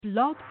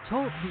Blog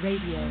Talk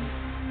Radio.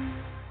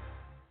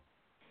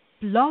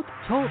 Blog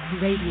Talk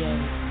Radio.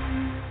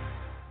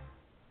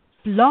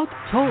 Blog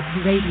Talk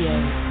Radio.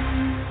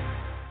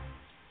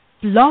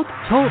 Blog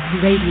Talk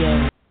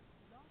Radio.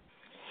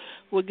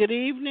 Well, good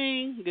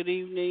evening,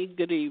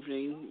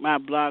 my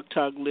Blog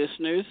Talk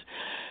listeners.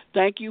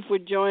 Thank you for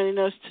joining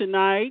us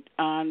tonight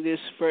on this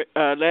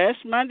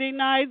last Monday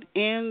night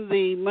in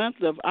the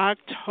month of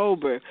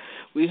October.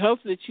 We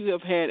hope that you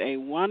have had a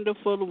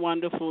wonderful,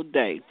 wonderful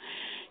day.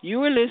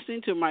 You are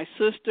listening to My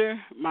Sister,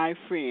 My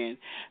Friend,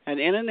 an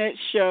internet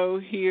show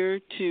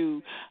here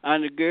to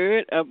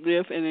undergird,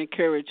 uplift, and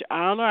encourage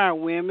all our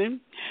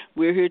women.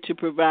 We're here to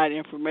provide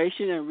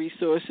information and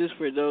resources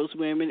for those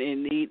women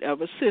in need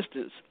of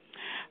assistance.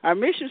 Our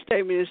mission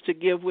statement is to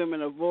give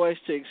women a voice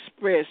to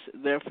express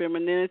their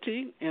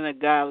femininity in a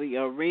godly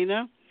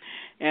arena.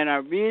 And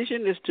our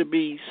vision is to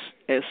be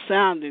a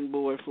sounding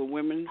board for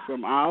women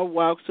from all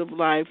walks of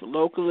life,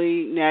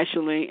 locally,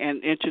 nationally,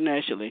 and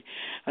internationally.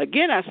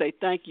 Again, I say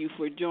thank you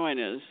for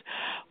joining us.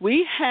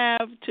 We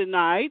have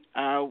tonight,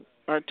 our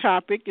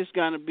topic is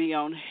going to be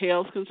on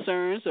health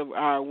concerns of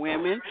our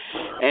women,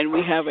 and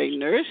we have a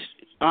nurse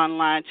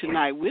online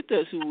tonight with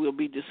us who will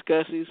be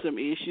discussing some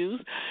issues.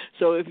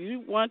 So if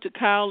you want to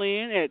call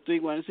in at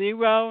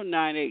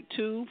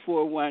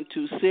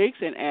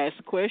 310-982-4126 and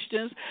ask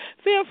questions,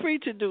 feel free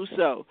to do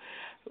so.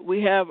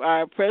 We have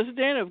our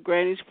president of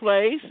Greenwich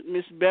Place,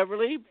 Miss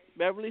Beverly.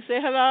 Beverly,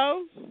 say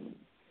hello.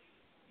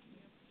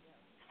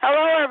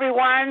 Hello,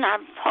 everyone. I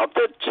hope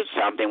that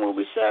something will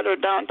be said or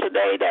done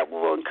today that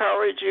will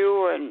encourage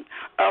you and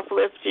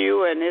uplift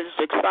you, and it's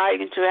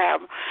exciting to have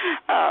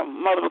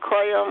Mother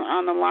McCray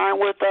on the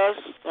line with us.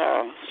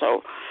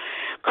 So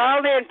call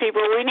in,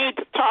 people. We need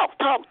to talk.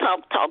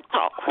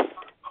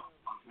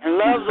 And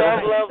love.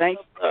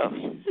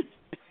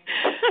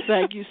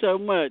 Thank you so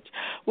much.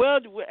 Well,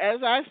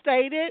 as I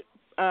stated,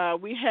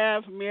 we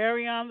have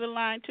Mary on the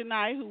line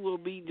tonight who will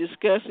be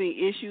discussing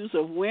issues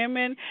of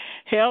women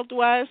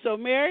health-wise. So,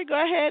 Mary, go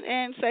ahead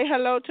and say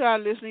hello to our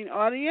listening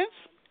audience.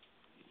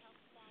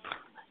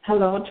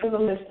 Hello to the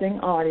listening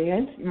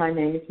audience. My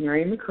name is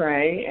Mary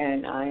McCray,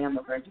 and I am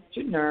a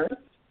registered nurse.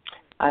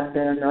 I've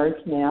been a nurse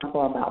now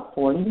for about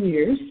 40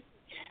 years,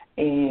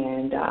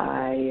 and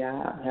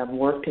I have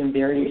worked in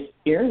various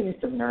areas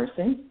of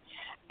nursing.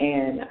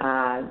 And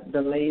I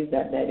believe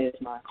that is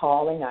my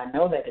calling. I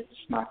know that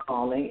it's my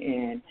calling,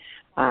 and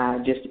I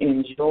just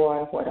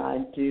enjoy what I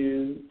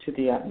do to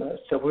the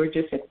utmost. So we're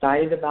just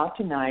excited about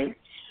tonight,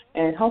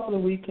 and hopefully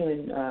we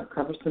can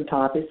cover some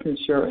topics and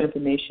share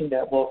information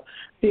that will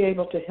be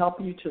able to help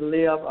you to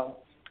live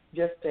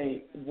just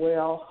a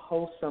well,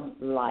 wholesome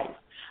life.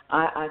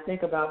 I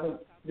think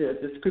about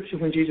the scripture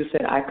when Jesus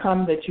said, I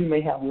come that you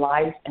may have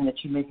life and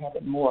that you may have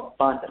it more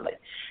abundantly.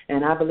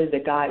 And I believe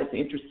that God is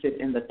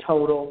interested in the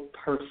total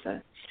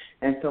person.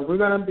 And so we're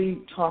going to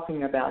be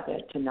talking about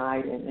that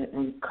tonight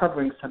and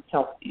covering some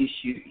health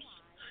issues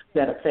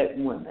that affect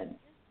women.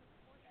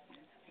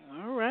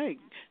 All right.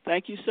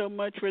 Thank you so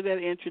much for that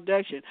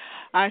introduction.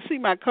 I see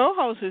my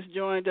co-host has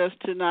joined us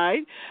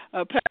tonight.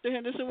 Pastor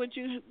Henderson, would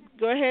you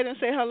go ahead and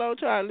say hello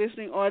to our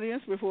listening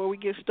audience before we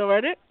get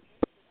started?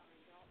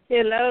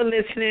 Hello,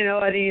 listening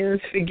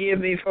audience. Forgive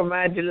me for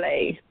my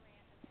delay.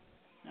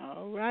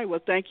 All right.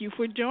 Well, thank you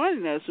for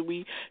joining us.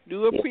 We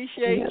do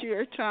appreciate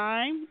your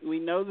time. We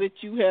know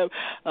that you have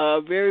a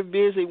very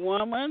busy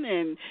woman,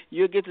 and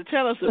you'll get to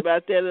tell us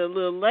about that a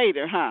little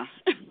later, huh?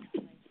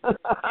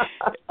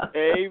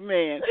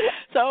 Amen.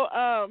 So,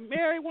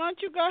 Mary, why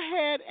don't you go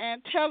ahead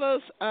and tell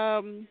us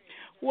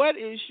what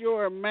is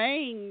your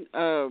main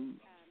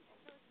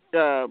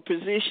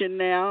position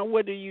now?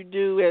 What do you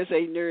do as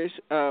a nurse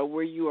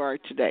where you are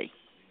today?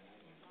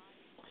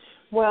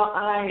 Well,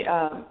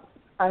 I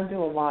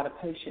do a lot of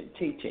patient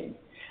teaching,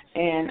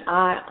 and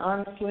I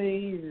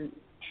honestly,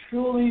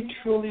 truly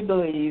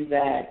believe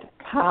that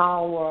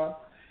power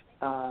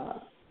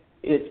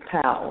is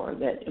power.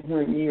 That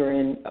when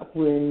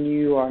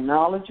you are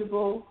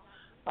knowledgeable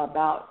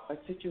about a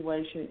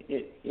situation,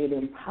 it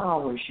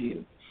empowers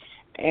you.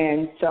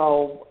 And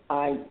so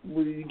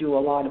we do a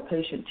lot of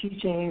patient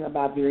teaching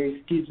about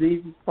various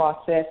disease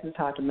processes,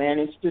 how to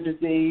manage the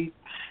disease,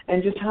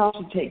 and just how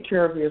to take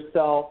care of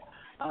yourself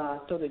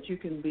so that you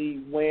can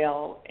be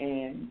well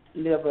and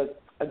live a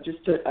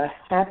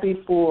happy,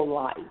 full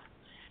life.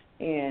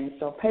 And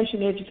so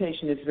patient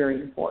education is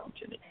very important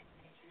to me.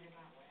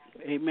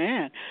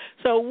 Amen.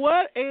 So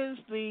what is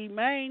the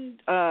main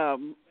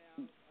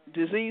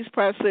disease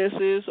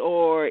processes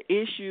or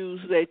issues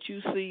that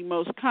you see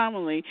most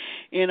commonly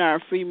in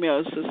our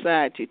female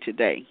society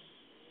today?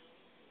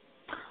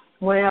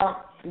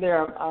 Well,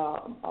 there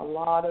are a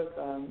lot of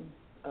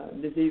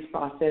disease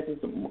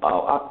processes.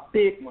 A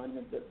big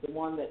one, the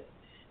one that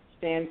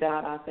stands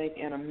out, I think,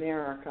 in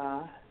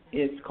America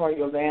is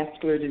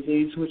cardiovascular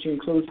disease, which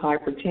includes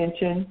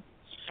hypertension,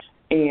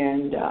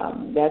 and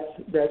that's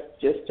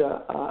just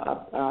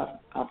a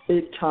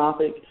big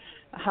topic.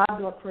 High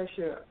blood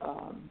pressure.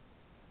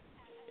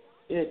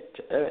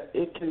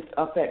 It can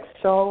affect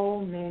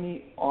so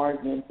many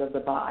organs of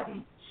the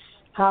body,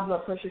 High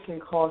blood pressure can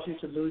cause you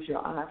to lose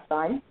your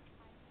eyesight.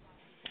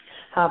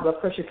 High blood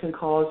pressure can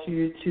cause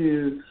you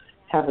to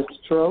have a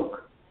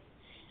stroke.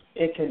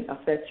 It can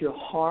affect your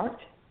heart,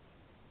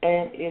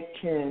 and it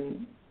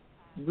can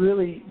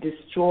really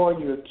destroy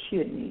your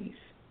kidneys.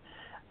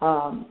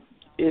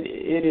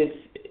 It is,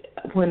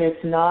 when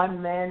it's not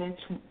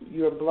managed,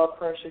 your blood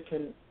pressure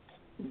can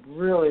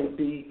really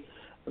be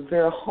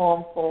very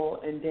harmful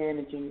and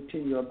damaging to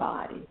your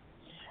body.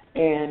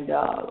 And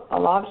a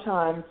lot of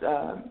times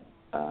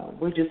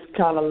we just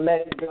kind of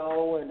let it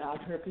go, and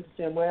I've heard people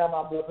saying, well,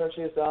 my blood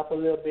pressure is up a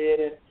little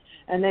bit,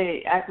 and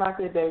they act like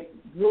they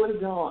really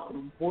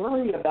don't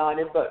worry about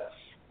it. But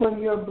when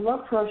your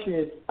blood pressure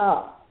is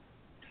up,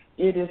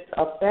 it is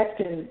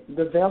affecting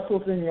the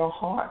vessels in your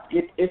heart.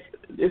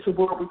 It's a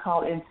word we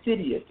call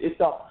insidious.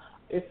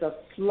 It's a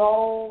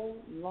slow,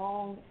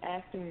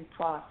 long-acting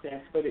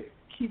process, but it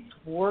keeps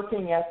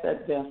working at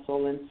that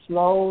vessel and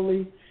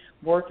slowly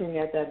working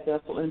at that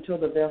vessel until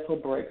the vessel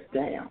breaks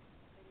down.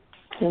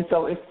 And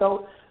so it's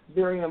so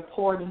very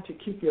important to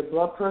keep your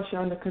blood pressure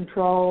under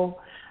control.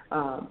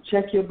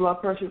 Check your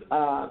blood pressure.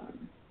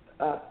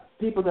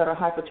 People that are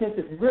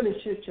hypertensive really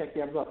should check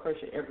their blood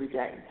pressure every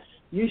day.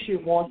 You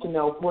should want to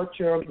know what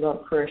your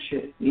blood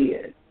pressure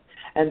is.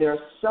 And there are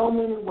so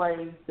many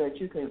ways that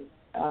you can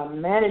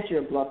manage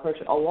your blood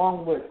pressure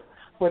along with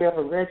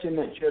whatever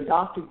regimen your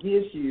doctor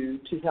gives you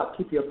to help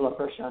keep your blood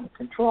pressure under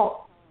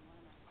control.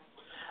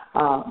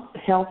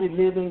 Healthy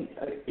living,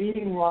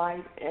 eating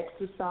right,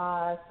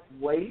 exercise,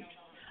 weight.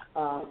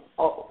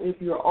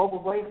 If you're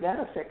overweight, that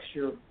affects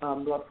your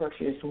blood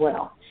pressure as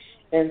well.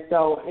 And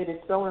so it is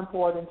so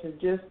important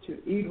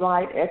to eat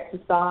right,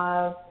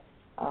 exercise,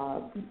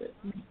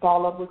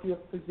 follow up with your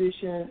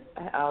physician,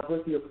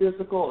 with your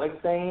physical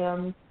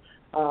exams,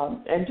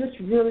 and just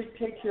really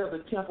take care of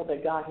the temple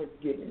that God has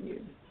given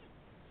you.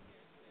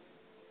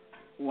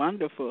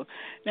 Wonderful.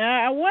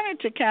 Now, I wanted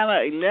to kind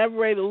of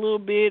elaborate a little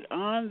bit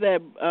on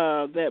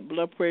that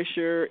blood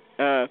pressure.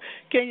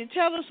 Can you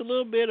tell us a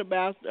little bit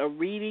about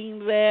reading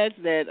that?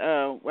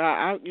 Well,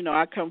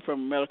 I come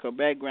from a medical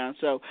background,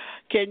 so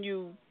can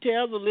you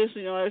tell the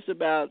listeners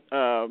about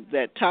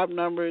that top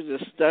number, the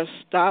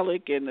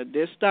systolic and the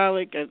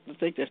diastolic? I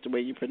think that's the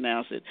way you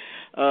pronounce it.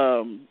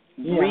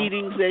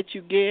 Readings that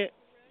you get.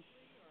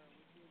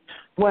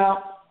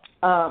 Well,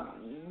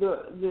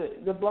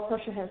 the blood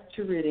pressure has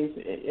two readings.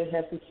 It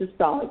has the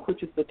systolic,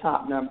 which is the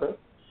top number,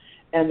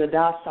 and the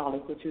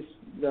diastolic, which is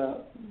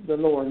the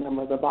lower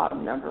number, the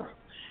bottom number.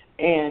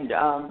 And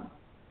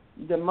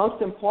the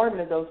most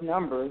important of those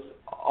numbers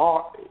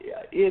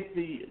is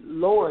the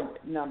lower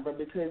number,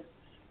 because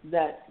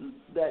that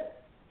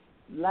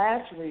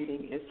last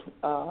reading is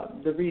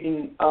the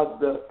reading of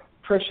the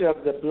pressure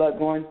of the blood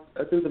going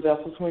through the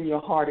vessels when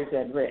your heart is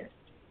at rest.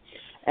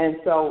 And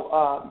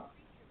so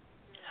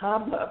high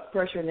blood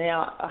pressure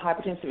now,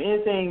 hypertensive,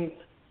 anything,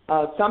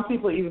 some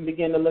people even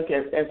begin to look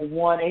at as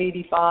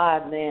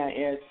 185 now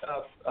as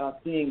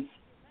being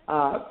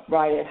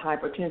right at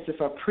hypertensive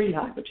or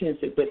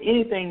pre-hypertensive. But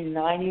anything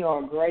 90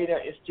 or greater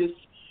is just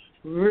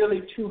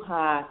really too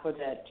high for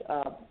that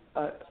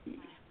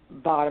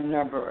bottom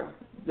number,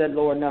 that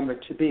lower number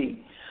to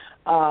be.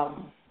 A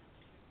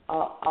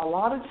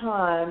lot of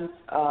times,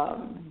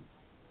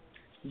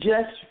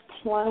 just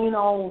plain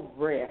old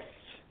rest,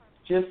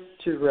 just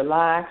to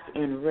relax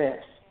and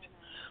rest,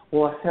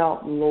 will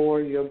help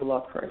lower your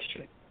blood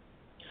pressure.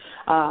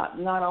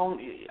 Not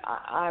only,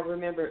 I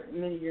remember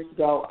many years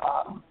ago,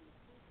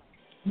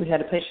 we had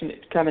a patient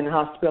come in the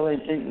hospital,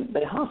 and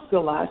they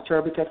hospitalized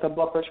her because her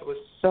blood pressure was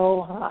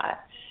so high.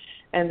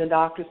 And the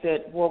doctor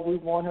said, what we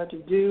want her to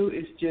do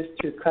is just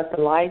to cut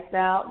the lights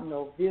out,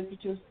 no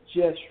visitors,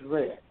 just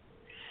rest.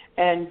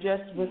 And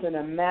just within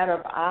a matter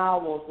of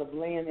hours of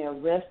laying there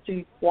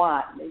resting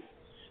quietly,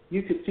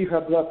 you could see her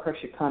blood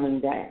pressure coming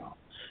down.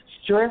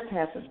 Stress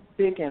has a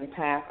big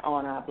impact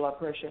on our blood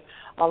pressure.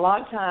 A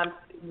lot of times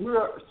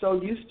we're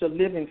so used to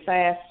living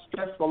fast,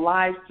 stressful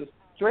lives.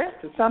 Stress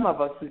to some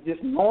of us is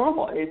just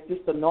normal. It's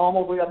just a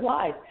normal way of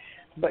life.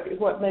 But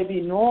what may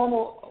be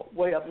normal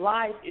way of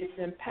life is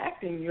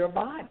impacting your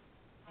body.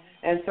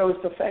 And so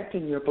it's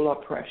affecting your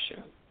blood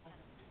pressure.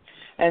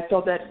 And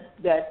so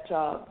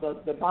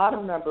the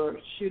bottom number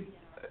you should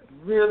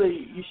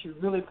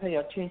really pay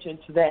attention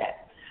to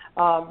that.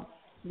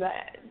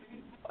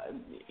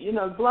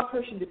 Blood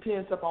pressure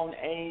depends upon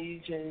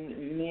age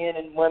and men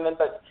and women,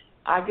 but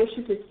I guess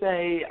you could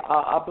say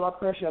a blood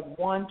pressure of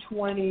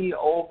 120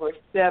 over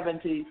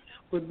 70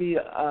 would be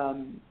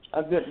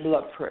a good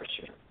blood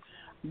pressure.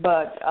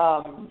 But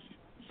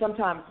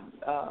sometimes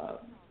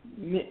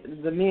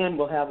the men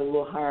will have a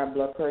little higher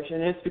blood pressure,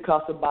 and it's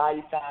because of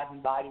body size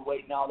and body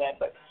weight and all that.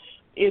 But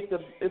if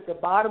the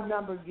bottom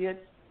number gets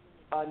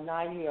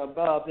 90 or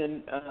above,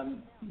 then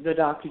the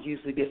doctor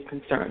usually gets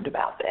concerned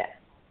about that.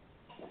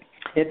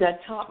 If that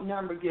top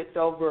number gets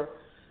over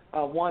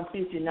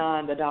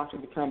 159, the doctor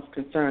becomes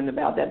concerned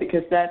about that,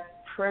 because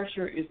that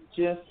pressure is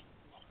just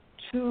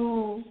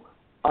too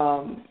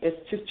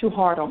it's just too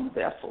hard on the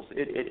vessels.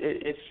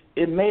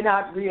 It may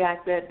not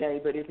react that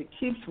day, but if it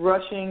keeps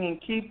rushing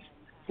and keeps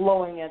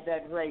flowing at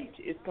that rate,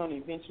 it's going to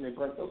eventually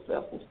break those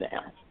vessels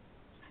down.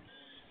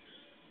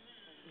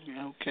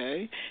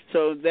 Okay,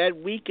 so that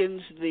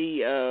weakens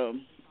the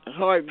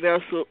heart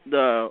vessel,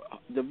 the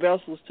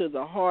vessels to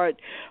the heart,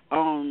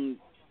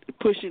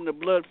 pushing the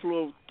blood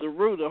flow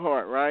through the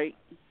heart, right?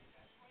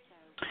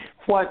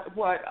 What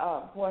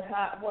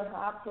high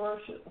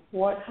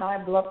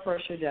blood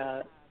pressure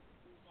does,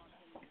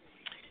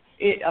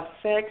 it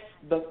affects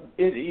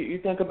you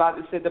think about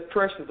it, said the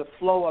pressure, the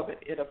flow of it.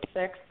 It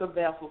affects the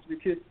vessels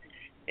because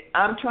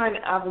I was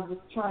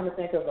just trying to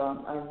think of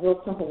a real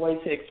simple way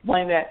to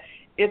explain that.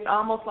 It's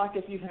almost like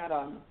if you had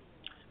a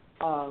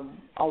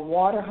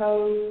water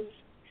hose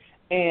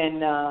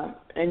and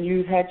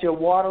you had your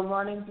water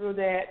running through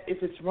that.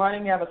 If it's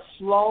running at a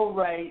slow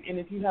rate, and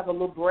if you have a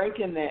little break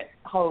in that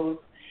hose,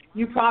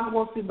 you probably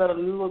won't see but a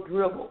little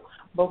dribble.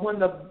 But when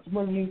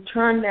you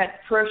turn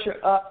that pressure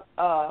up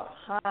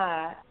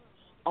high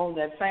on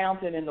that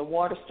fountain and the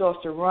water starts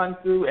to run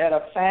through at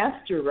a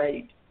faster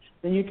rate,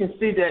 then you can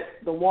see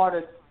that the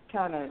water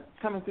kind of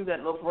coming through that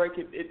little break.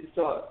 It's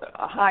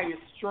a higher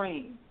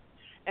stream,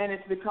 and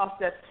it's because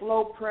that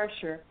flow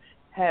pressure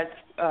has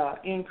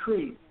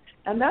increased.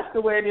 And that's the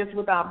way it is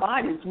with our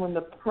bodies. When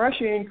the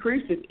pressure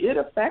increases, it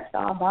affects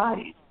our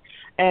bodies.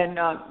 And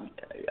a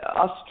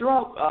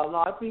stroke, a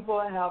lot of people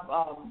have,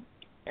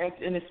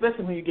 and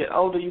especially when you get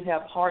older, you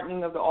have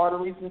hardening of the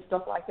arteries and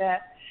stuff like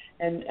that.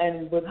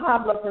 And with high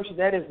blood pressure,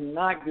 that is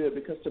not good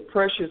because the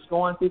pressure is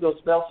going through those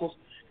vessels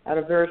at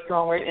a very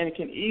strong rate, and it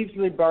can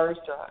easily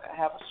burst or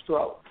have a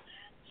stroke.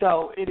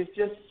 So it is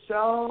just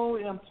so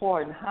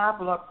important. High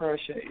blood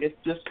pressure is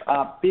just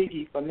a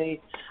biggie for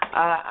me.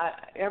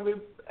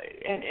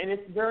 And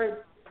it's very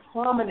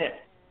prominent,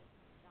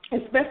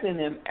 especially in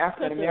the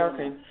African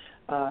American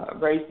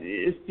race.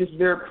 It's just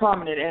very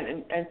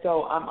prominent, and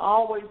so I'm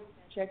always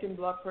checking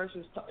blood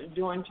pressures,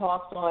 doing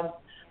talks on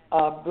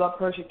blood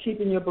pressure,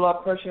 keeping your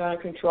blood pressure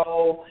under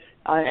control.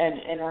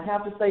 And I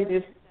have to say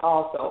this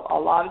also: a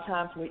lot of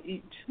times we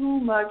eat too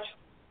much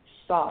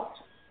salt.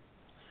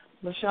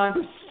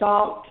 LaShonda,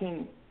 salt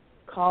can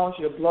cause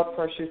your blood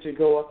pressure to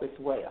go up as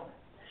well.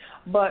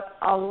 But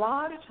a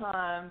lot of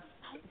times,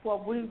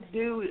 what we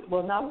do,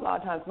 well, not a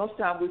lot of times, most of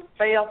the time we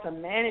fail to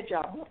manage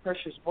our blood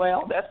pressure as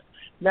well.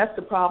 That's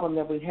the problem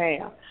that we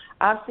have.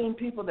 I've seen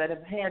people that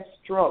have had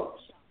strokes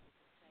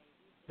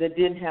that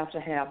didn't have to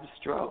have the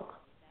stroke.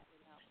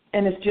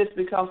 And it's just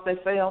because they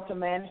failed to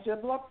manage their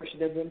blood pressure.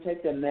 They didn't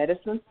take their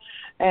medicine.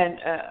 And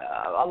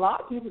a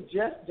lot of people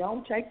just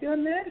don't take their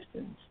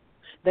medicines.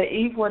 They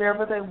eat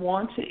whatever they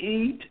want to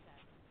eat.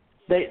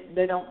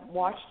 They don't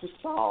watch the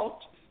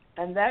salt,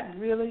 and that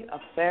really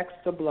affects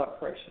the blood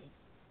pressure.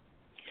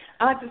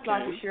 I'd just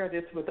like to share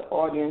this with the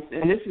audience,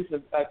 and this is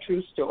a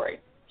true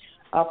story.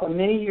 For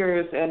many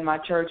years in my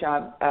church,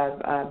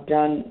 I've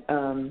done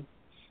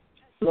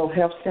little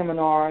health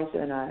seminars,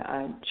 and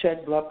I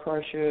check blood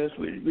pressures.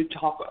 We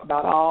talk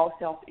about all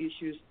health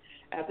issues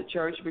at the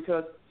church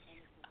because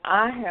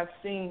I have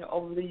seen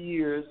over the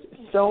years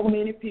so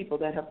many people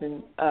that have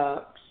been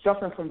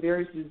suffering from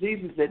various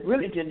diseases that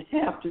really didn't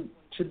have to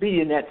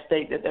be in that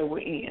state that they were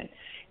in,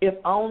 if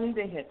only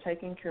they had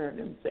taken care of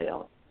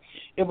themselves.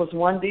 It was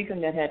one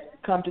deacon that had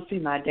come to see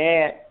my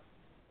dad,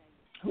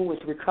 who was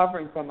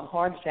recovering from a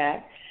heart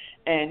attack,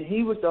 and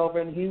he was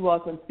over and he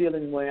wasn't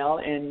feeling well,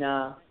 and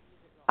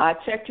I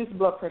checked his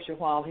blood pressure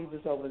while he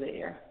was over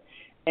there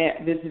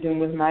and visiting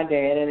with my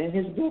dad, and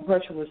his blood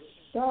pressure was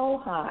so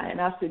high, and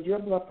I said, your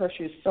blood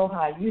pressure is so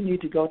high, you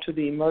need to go to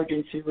the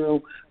emergency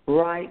room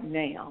right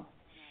now.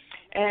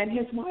 And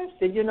his wife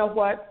said, you know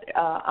what,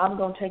 I'm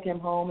going to take him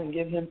home and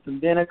give him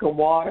some vinegar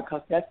water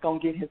because that's going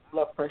to get his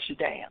blood pressure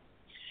down.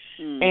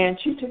 And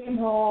she took him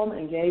home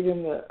and gave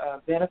him the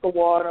vinegar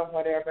water or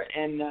whatever,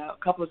 and a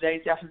couple of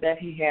days after that,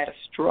 he had a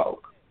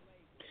stroke.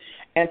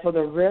 And for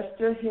the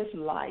rest of his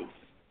life,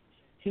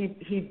 he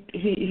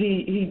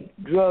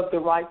drugged the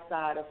right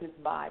side of his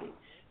body.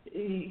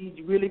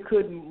 He really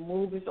couldn't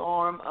move his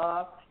arm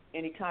up,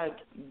 and he kind of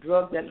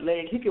drugged that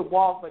leg. He could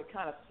walk, but it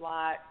kind of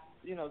slide,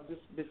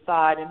 just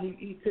beside, and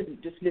he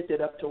couldn't just lift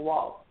it up to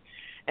walk.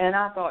 And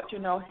I thought,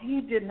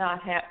 that did not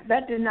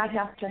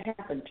have to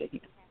happen to him.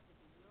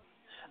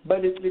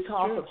 But it's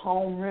because of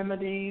home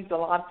remedies. A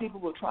lot of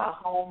people will try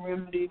home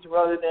remedies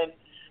rather than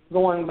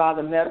going by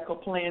the medical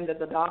plan that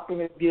the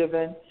doctor has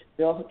given.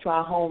 They'll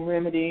try home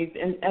remedies,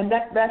 and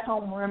that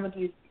home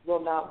remedies will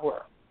not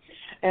work.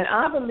 And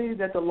I believe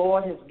that the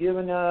Lord has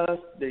given us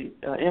the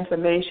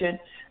information,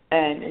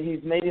 and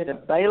He's made it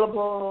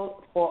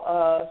available for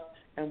us,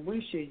 and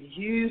we should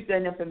use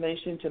that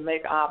information to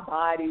make our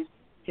bodies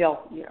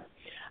healthier.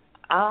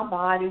 Our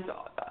bodies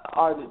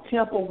are the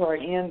temple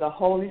wherein the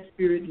Holy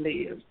Spirit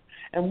lives,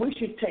 and we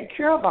should take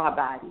care of our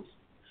bodies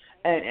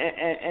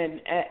and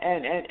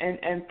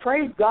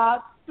praise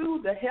God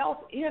through the health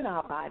in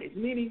our bodies,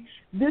 meaning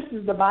this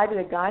is the body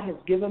that God has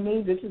given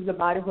me. This is the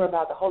body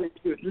whereby the Holy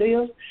Spirit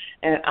lives,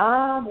 and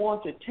I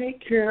want to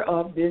take care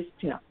of this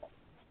temple.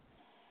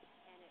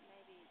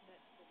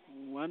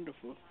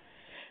 Wonderful.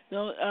 So,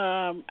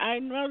 I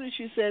noticed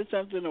you said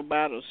something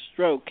about a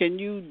stroke. Can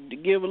you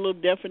give a little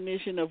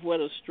definition of what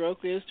a stroke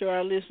is to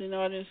our listening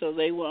audience so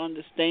they will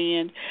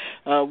understand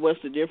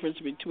what's the difference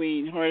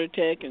between heart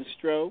attack and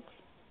stroke?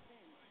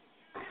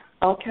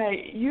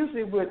 Okay,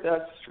 usually with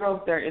a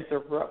stroke there is a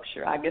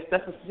rupture. I guess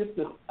that's just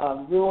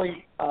a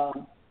really a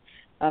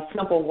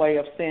simple way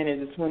of saying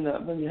it is when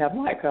you have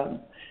like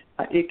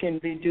it can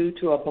be due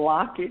to a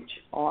blockage,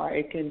 or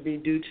it can be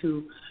due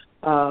to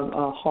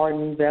a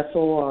hardened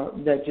vessel, or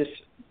that just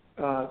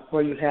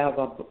where you have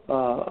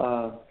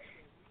a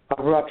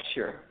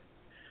rupture.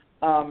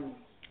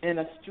 And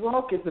a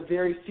stroke is a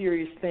very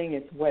serious thing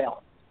as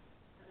well.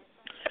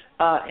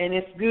 And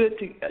it's good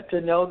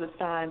to know the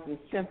signs and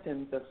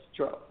symptoms of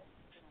stroke.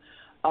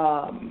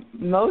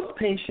 Most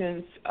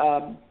patients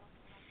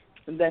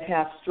that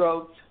have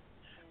strokes,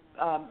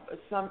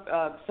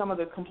 some of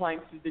the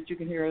complaints that you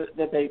can hear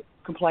that they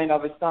complain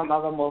of is some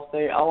of them will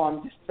say, "Oh,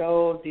 I'm just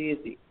so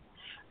dizzy."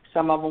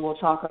 Some of them will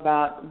talk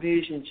about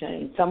vision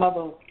change. Some of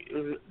them,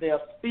 their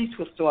speech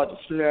will start to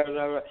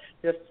slur.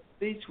 Their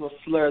speech will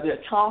slur.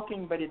 They're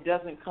talking, but it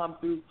doesn't come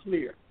through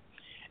clear.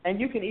 And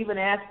you can even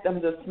ask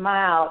them to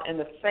smile, and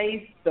the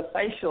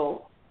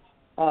facial,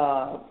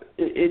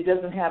 it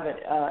doesn't have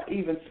an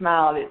even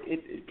smile.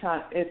 It's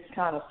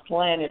kind of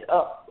slanted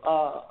up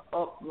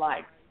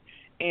like.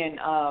 And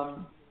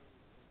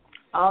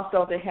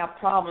also, they have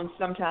problems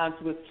sometimes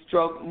with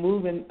stroke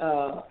moving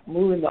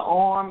the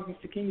arm.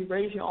 Can you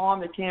raise your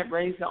arm? They can't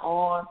raise the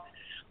arm.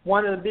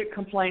 One of the big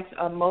complaints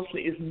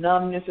mostly is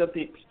numbness of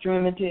the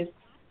extremities.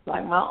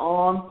 Like my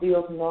arm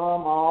feels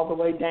numb all the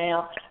way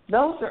down.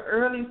 Those are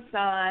early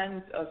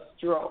signs of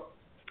stroke.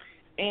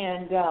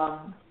 And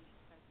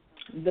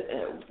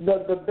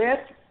the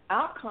best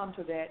outcome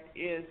to that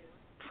is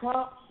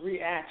prompt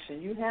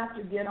reaction. You have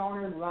to get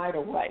on it right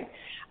away.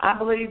 I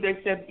believe they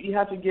said you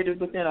have to get it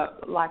within a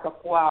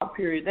 4-hour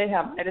period. They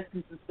have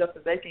medicines and stuff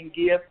that they can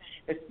give,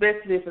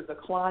 especially if it's a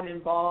clot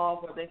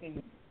involved, or they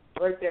can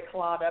break that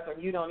clot up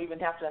and you don't even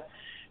have to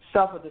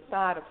suffer the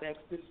side effects.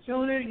 The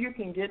sooner you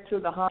can get to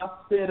the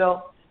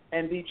hospital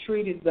and be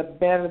treated, the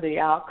better the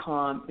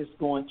outcome is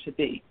going to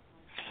be.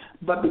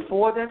 But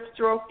before that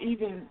stroke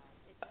even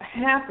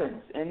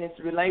happens, and it's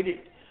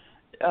related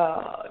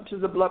to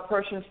the blood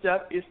pressure and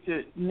stuff, is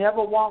to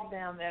never walk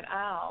down that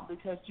aisle,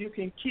 because you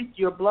can keep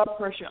your blood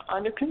pressure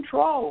under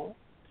control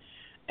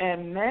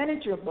and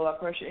manage your blood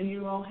pressure, and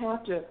you won't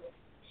have to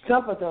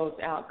suffer those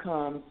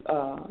outcomes,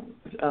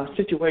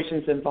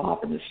 situations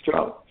involving a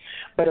stroke.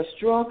 But a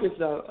stroke is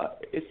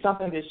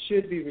something that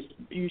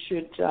you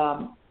should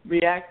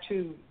react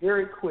to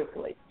very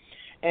quickly.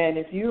 And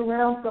if you're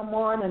around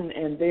someone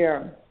and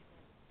they're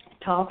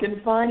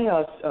talking funny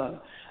or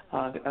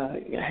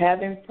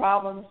having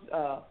problems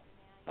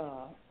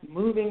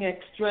moving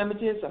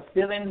extremities or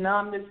feeling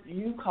numbness,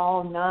 you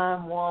call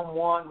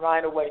 911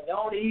 right away.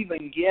 Don't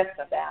even guess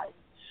about it.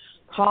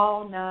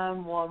 Call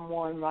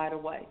 911 right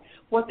away.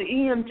 What the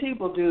EMT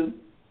will do,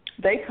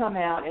 they come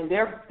out and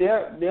they're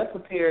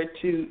prepared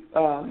to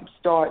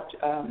start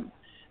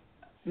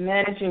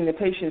managing the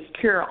patient's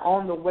care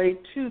on the way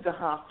to the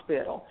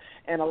hospital.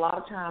 And a lot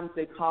of times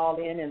they call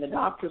in, and the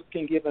doctors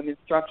can give them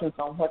instructions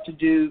on what to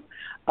do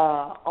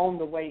on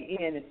the way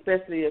in,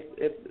 especially if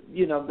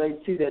they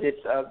see that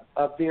it's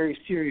a very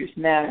serious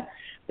matter.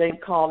 They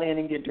call in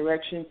and get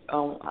directions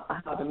on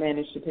how to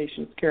manage the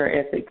patient's care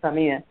as they come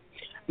in.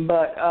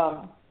 But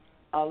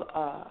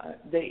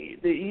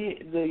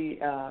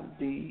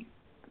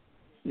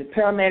the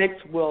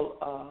paramedics will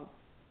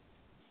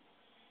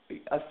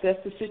assess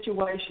the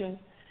situation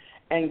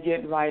and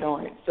get right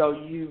on it. So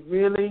you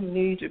really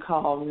need to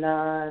call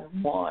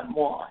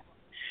 911.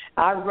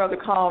 I'd rather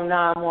call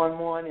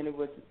 911 and it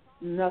was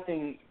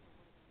nothing,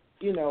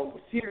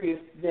 serious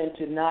than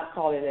to not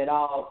call it at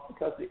all.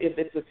 Because if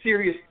it's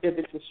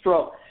a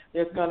stroke,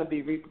 there's going to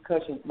be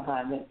repercussions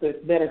behind that. So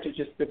it's better to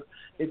just,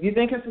 if you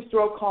think it's a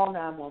stroke, call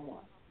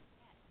 911.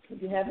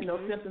 If you're having no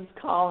symptoms,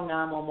 call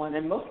 911.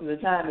 And most of the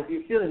time, if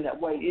you're feeling that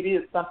way, it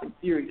is something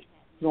serious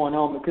going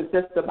on, because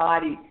that's the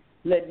body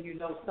letting you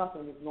know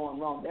something is going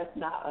wrong. That's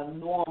not a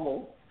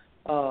normal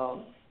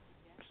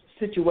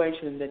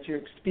situation that you're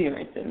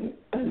experiencing.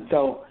 And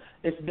so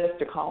it's best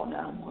to call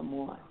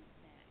 911.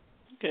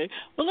 Okay.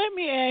 Well, let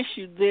me ask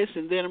you this,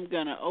 and then I'm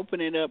going to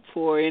open it up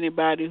for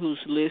anybody who's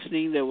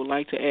listening that would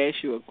like to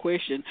ask you a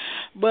question.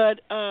 But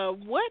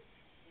what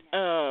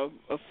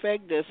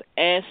effect does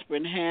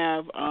aspirin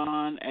have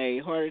on a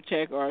heart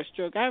attack or a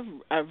stroke?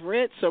 I've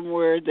read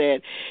somewhere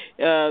that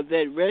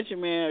that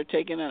regimen or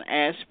taking an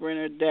aspirin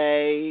a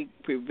day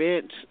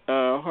prevents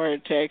heart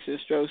attacks and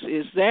strokes.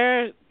 Is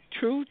there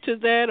truth to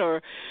that,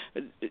 or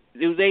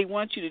do they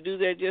want you to do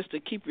that just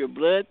to keep your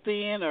blood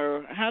thin,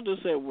 or how does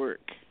that work?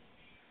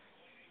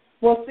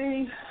 Well,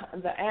 see,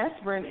 the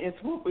aspirin is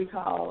what we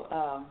call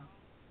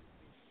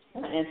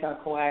an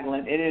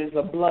anticoagulant. It is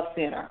a blood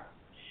thinner.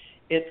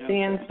 It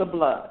thins the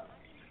blood.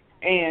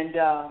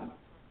 And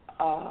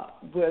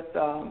with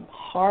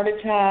heart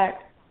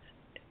attack,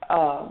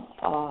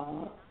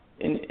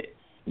 and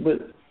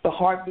with the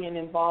heart being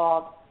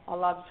involved, a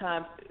lot of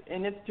times,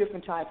 and it's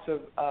different types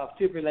of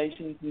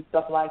fibrillations and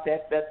stuff like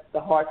that the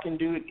heart can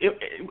do.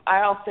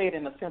 I'll say it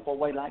in a simple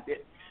way like this.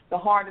 The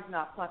heart is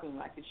not pumping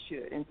like it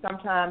should. And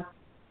sometimes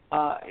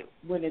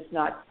when it's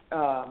not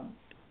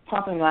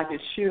pumping like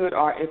it should,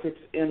 or if it's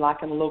in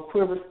a little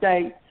quiver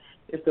state,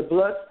 if the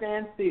blood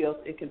stands still,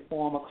 it can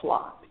form a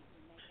clot.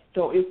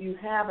 So if you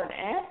have an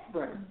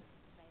aspirin,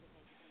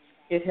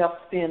 it helps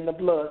thin the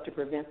blood to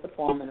prevent the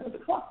forming of the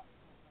clot.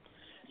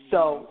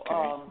 So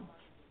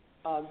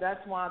that's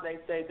why they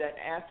say that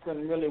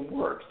aspirin really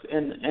works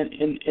in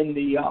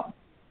the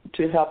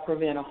to help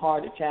prevent a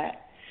heart attack.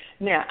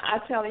 Now, I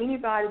tell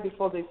anybody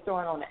before they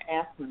start on the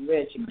aspirin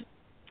regimen,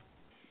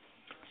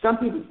 some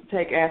people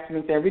take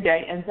aspirins every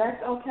day, and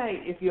that's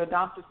okay if your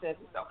doctor says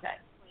it's okay.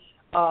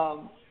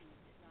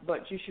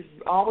 But you should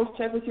always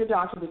check with your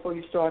doctor before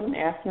you start an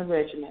aspirin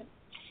regimen.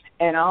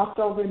 And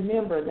also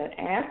remember that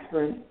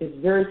aspirin is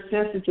very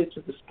sensitive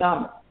to the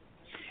stomach.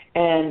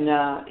 And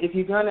if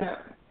you're going to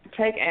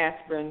take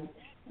aspirin,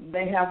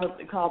 they have what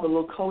they call the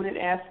little coated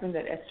aspirin,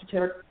 that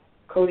esoteric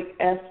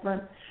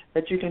aspirin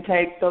that you can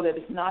take so that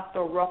it's not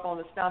so rough on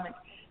the stomach.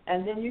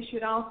 And then you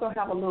should also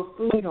have a little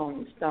food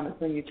on your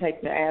stomach when you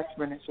take the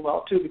aspirin as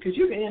well, too, because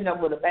you can end up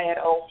with a bad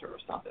ulcer or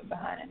something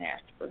behind an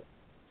aspirin.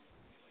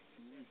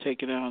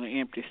 Take it out on an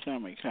empty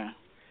stomach, huh?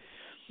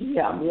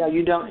 Yeah,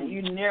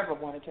 you never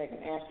want to take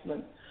an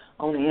aspirin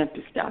on an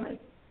empty stomach.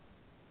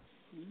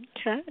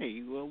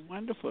 Okay, well,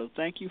 wonderful.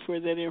 Thank you for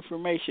that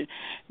information.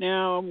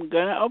 Now, I'm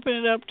going to open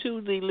it up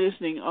to the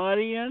listening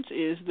audience.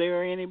 Is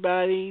there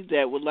anybody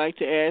that would like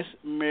to ask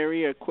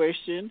Mary a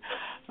question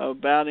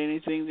about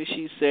anything that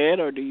she said,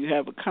 or do you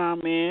have a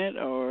comment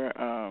or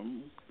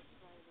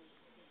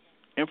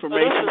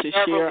information to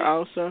share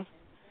also?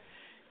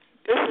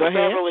 This is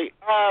Beverly.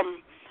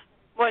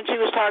 When she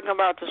was talking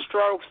about the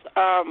strokes,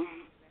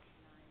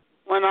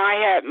 when I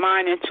had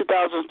mine in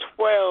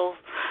 2012,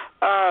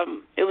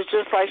 it was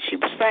just like she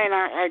was saying.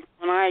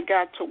 When I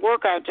got to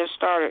work, I just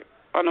started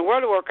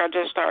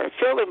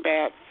feeling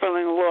bad,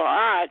 feeling a little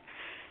odd.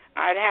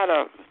 I'd had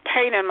a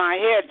pain in my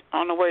head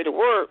on the way to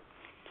work,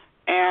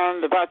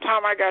 and by the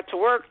time I got to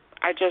work,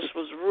 I just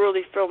was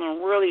really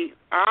feeling really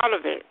out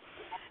of it.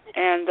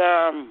 And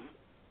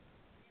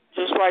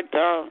just like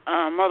the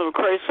Mother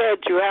McCray said,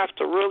 you have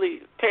to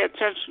really pay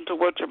attention to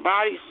what your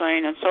body's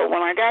saying. And so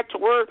when I got to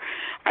work,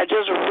 I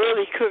just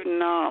really couldn't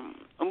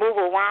move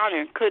around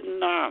and couldn't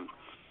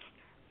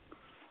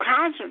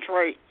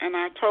concentrate. And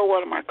I told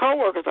one of my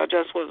coworkers I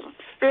just wasn't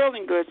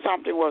feeling good.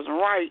 Something wasn't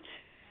right.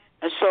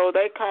 And so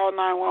they called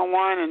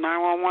 911, and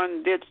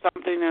 911 did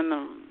something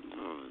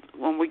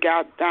when we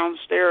got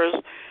downstairs.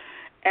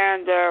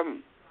 And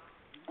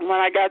when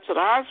I got to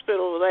the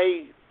hospital,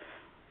 they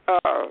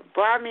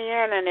brought me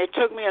in, and they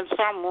took me in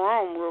some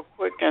room real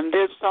quick and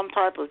did some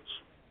type of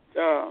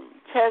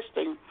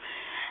testing.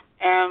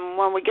 And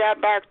when we got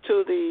back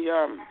to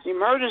the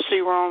emergency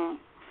room,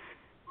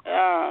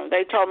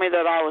 they told me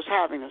that I was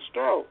having a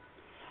stroke.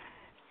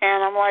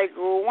 And I'm like,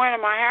 well, when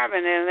am I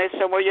having it? And they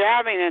said, well, you're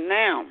having it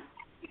now.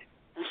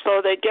 And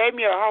so they gave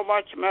me a whole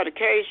bunch of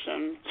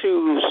medication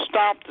to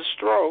stop the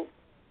stroke.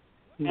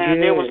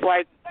 And it was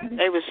like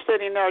they were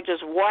sitting there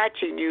just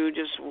watching me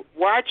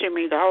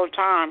the whole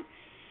time.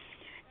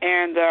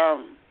 And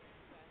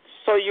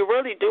so you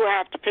really do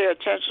have to pay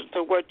attention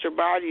to what your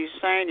body is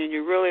saying, and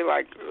you really,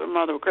 like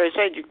Mother McCray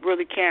said, you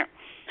really can't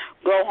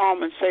go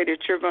home and say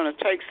that you're going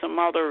to take some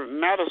other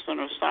medicine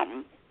or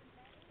something.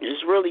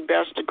 It's really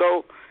best to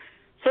go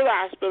to the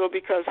hospital,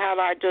 because had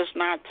I just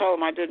not told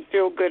them I didn't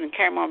feel good and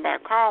came on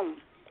back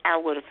home, I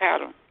would have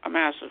had a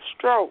massive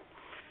stroke.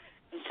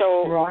 And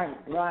so right.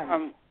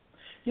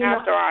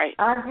 After I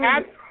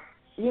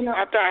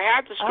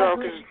had the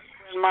stroke, is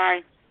when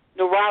my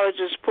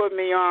neurologist put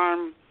me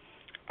on,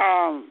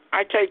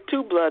 I take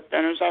 2 blood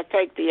thinners. I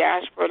take the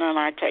aspirin and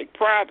I take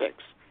Provix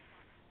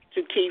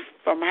to keep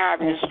from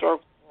having a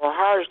stroke or a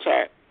heart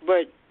attack.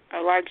 But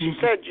like she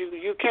said,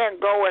 you can't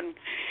go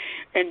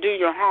and do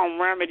your home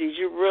remedies.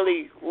 You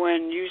really,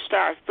 when you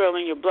start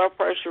feeling your blood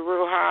pressure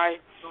real high,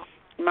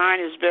 mine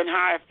has been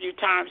high a few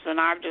times,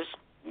 and I've just,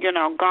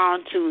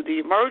 gone to the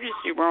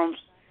emergency rooms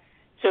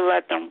to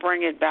let them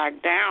bring it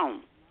back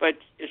down. But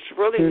it's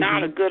really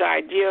not a good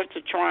idea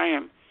to try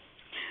and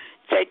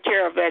take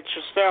care of that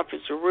yourself.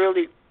 It's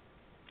really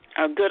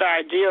a good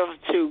idea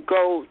to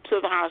go to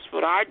the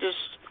hospital. I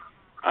just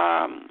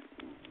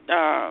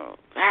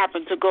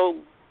happened to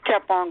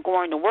kept on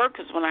going to work,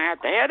 because when I had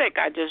the headache,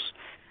 I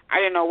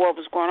didn't know what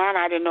was going on.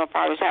 I didn't know if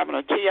I was having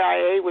a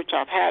TIA, which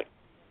I've had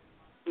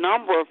a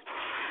number of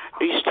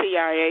these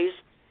TIAs,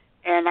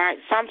 and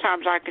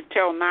sometimes I can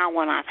tell now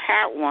when I've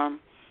had one,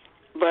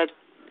 but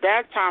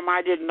that time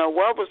I didn't know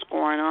what was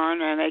going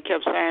on, and they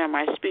kept saying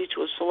my speech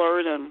was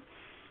slurred and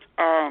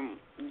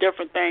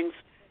different things.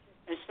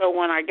 And so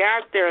when I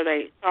got there,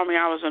 they told me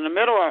I was in the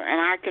middle of it, and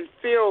I can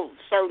feel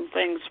certain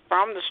things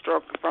from the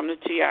stroke, from the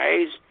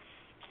TIAs.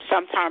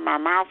 Sometimes my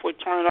mouth would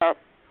turn up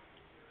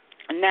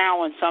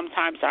now, and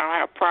sometimes I'll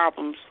have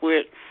problems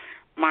with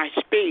my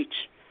speech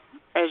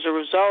as a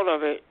result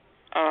of it.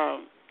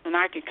 and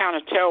I can kind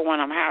of tell when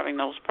I'm having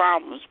those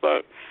problems.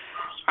 But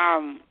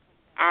I'm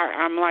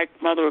like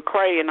Mother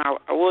McCray, and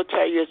I will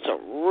tell you it's a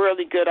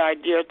really good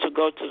idea to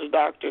go to the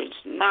doctor. It's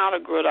not a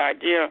good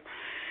idea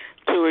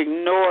to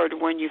ignore it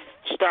when you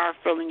start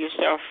feeling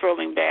yourself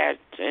feeling bad,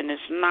 and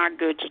it's not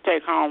good to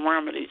take home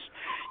remedies.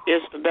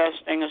 It's the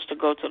best thing is to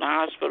go to the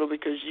hospital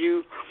because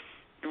you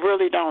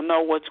really don't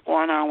know what's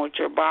going on with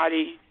your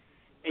body,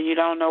 and you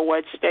don't know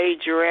what stage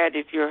you're at.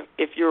 If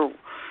you're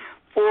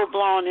full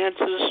blown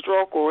into the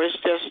stroke or it's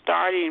just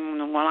starting.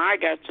 When I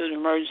got to the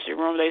emergency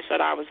room, they said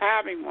I was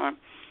having one.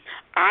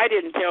 I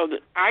couldn't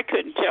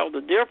tell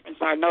the difference.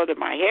 I know that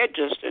my head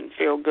just didn't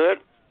feel good,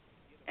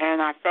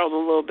 and I felt a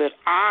little bit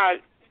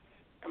odd.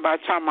 And by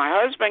the time my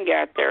husband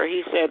got there,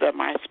 he said that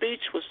my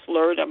speech was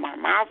slurred and my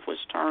mouth was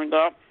turned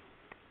up.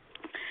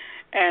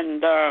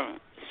 And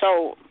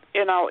so,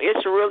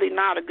 it's really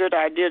not a good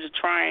idea to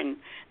try and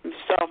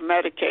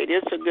self-medicate.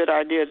 It's a good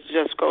idea to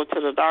just go to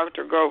the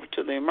doctor, go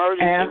to the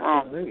emergency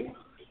room,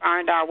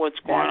 find out what's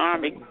going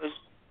on. Because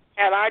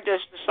had I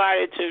just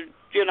decided to,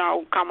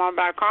 come on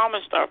back home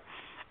and stuff,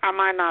 I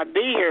might not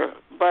be here.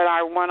 But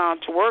I went on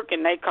to work,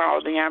 and they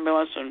called the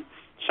ambulance and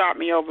shot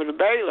me over to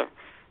Baylor.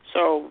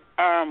 So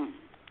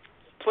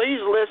please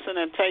listen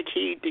and take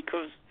heed,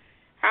 because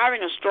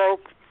having a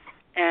stroke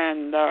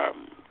and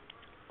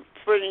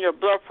putting your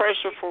blood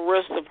pressure for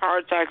risk of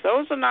heart attacks,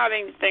 those are not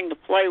anything to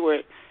play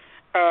with,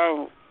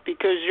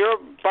 because your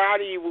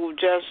body will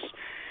just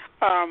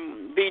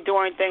be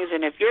doing things,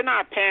 and if you're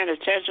not paying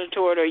attention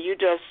to it or you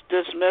just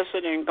dismiss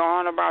it and go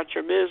on about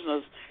your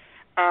business,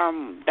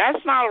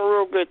 that's not a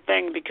real good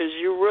thing, because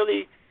you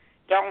really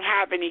don't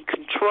have any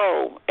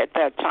control at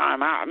that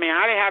time. I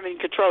didn't have any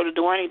control to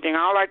do anything.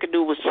 All I could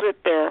do was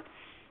sit there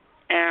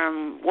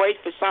and wait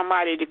for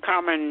somebody to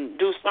come and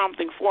do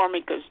something for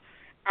me, because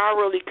I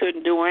really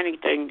couldn't do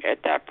anything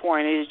at that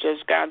point. It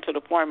just gotten to the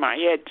point my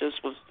head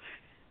just was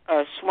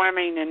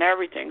swimming and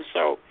everything.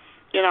 So,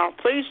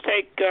 please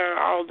take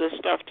all this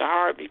stuff to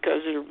heart,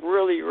 because it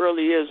really,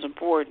 really is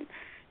important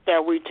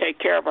that we take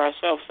care of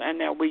ourselves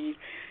and that we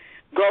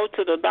go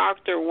to the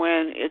doctor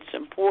when it's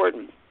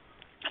important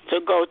to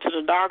go to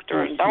the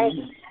doctor,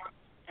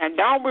 and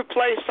don't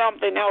replace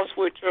something else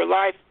with your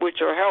life, with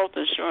your health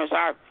insurance.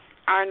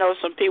 I know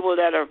some people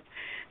that have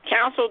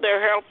canceled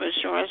their health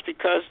insurance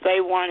because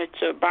they wanted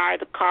to buy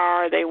the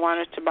car, they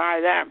wanted to buy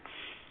that.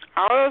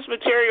 All those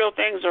material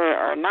things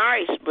are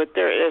nice, but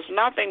there is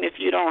nothing if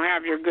you don't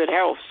have your good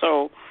health.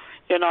 So,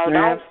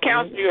 don't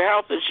cancel your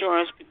health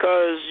insurance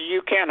because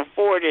you can't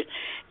afford it.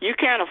 You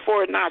can't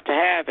afford not to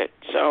have it.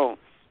 So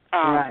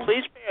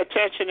please pay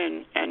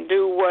attention and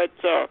do what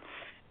the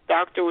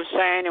doctor was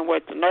saying and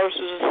what the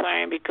nurses are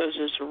saying, because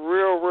it's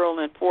real, real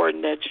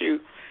important that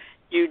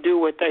you do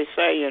what they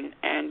say. And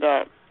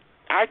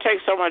I take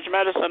so much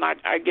medicine,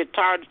 I get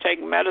tired of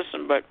taking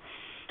medicine, but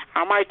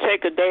I might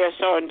take a day or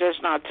so and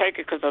just not take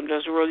it because I'm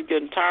just really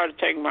getting tired of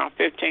taking about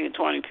 15 to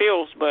 20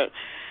 pills. But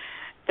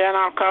then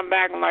I'll come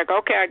back and like,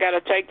 okay, I got to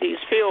take these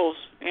pills,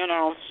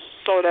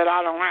 so that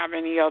I don't have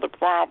any other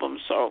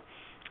problems. So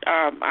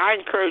I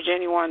encourage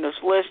anyone that's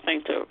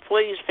listening to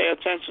please pay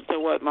attention to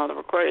what Mother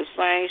McCray is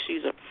saying.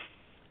 She's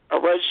a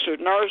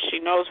registered nurse. She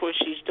knows what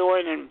she's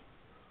doing,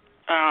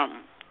 and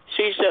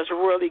she's just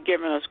really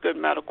giving us good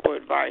medical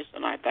advice,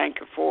 and I thank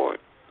her for it.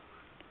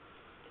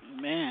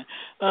 Man,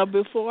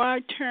 before I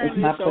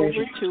turn this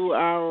over to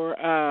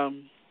our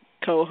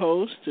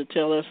co-host to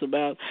tell us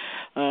about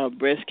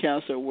breast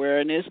cancer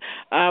awareness,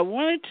 I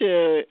wanted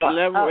to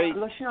elaborate.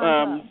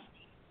 LaShonda.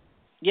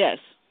 Yes.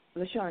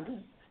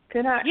 LaShonda,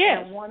 can I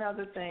add one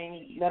other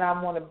thing that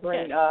I want to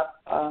bring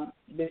up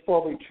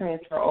before we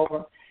transfer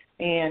over?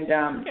 And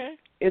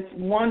it's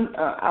one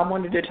I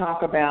wanted to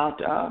talk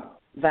about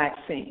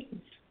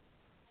vaccines.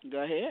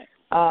 Go ahead.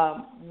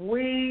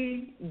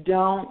 We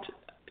don't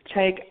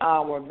take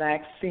our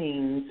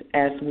vaccines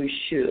as we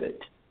should.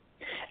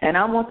 And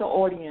I want the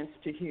audience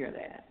to hear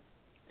that,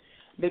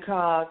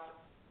 because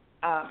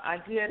I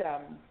did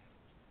a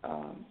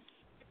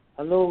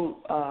little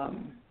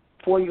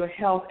for your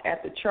health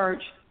at the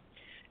church,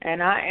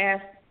 and I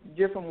asked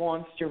different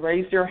ones to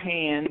raise their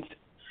hands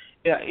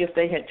if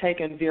they had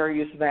taken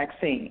various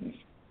vaccines.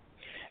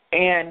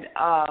 And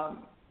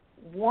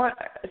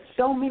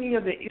so many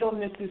of the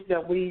illnesses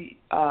that we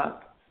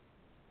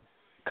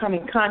come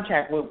in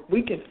contact with,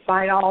 we can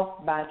fight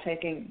off by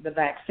taking the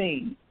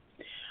vaccine.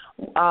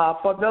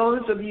 For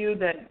those of you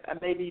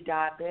that may be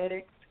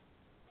diabetics,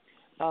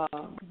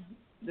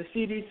 the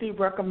CDC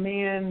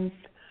recommends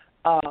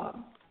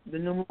the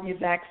pneumonia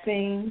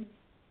vaccine.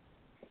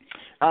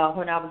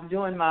 When I was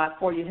doing my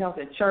For Your Health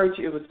at church,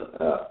 it was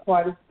a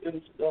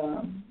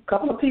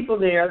couple of people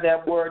there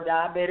that were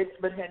diabetics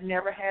but had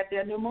never had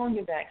their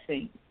pneumonia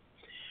vaccine.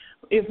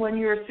 When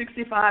you're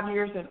 65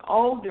 years and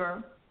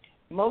older,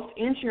 most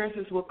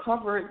insurances will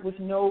cover it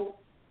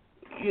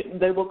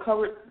they will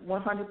cover it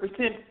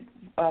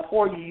 100%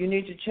 for you. You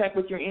need to check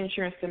with your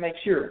insurance to make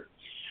sure.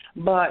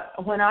 But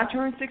when I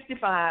turned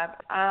 65,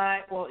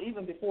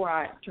 even before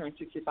I turned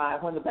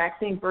 65, when the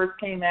vaccine first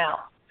came out,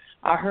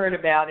 I heard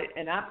about it,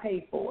 and I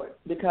paid for it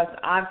because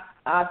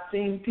I've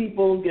seen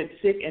people get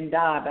sick and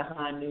die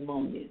behind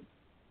pneumonia.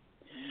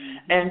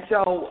 And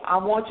so I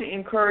want to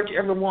encourage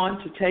everyone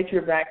to take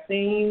your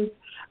vaccine,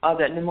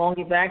 that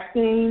pneumonia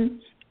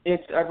vaccine.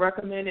 It's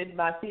recommended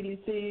by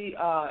CDC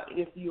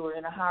if you're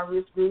in a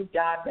high-risk group,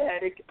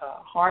 diabetic,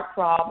 heart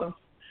problems,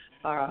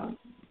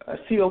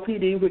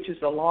 COPD, which is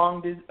a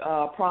lung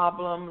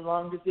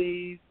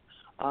disease,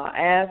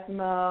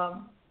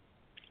 asthma,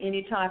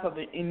 any type of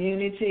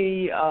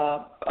immunity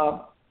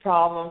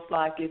problems,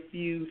 like if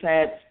you've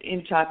had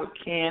any type of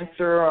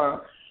cancer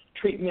or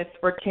treatments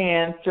for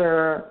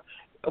cancer,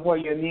 where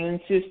your immune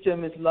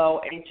system is low,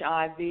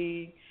 HIV,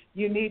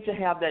 you need to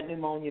have that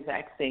pneumonia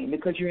vaccine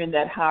because you're in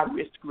that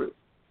high-risk group.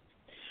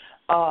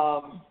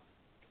 Also,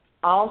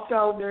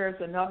 there's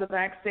another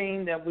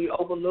vaccine that we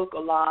overlook a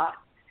lot,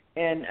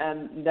 and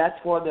that's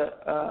for the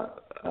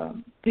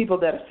people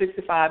that are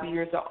 65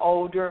 years or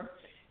older.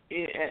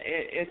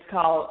 It's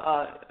called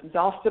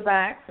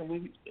Zostavax,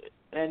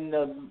 and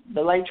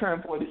the lay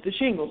term for it is the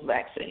shingles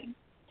vaccine.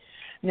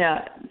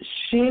 Now,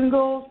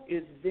 shingles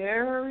is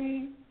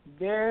very,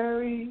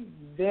 very,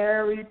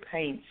 very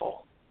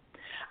painful.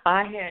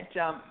 I had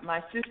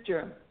my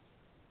sister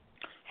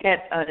had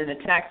an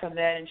attack from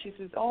that, and she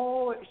says,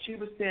 she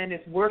was saying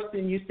it's worse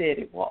than you said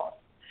it was.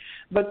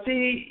 But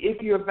see,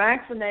 if you're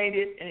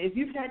vaccinated, and if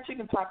you've had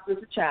chickenpox as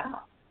a child,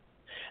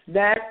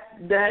 that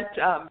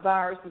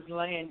virus is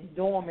laying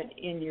dormant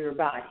in your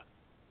body.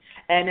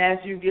 And as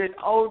you get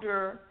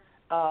older,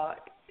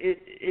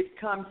 it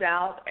comes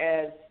out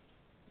as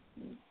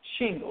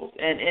shingles.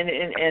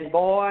 And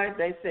boy,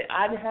 they say,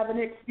 I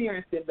haven't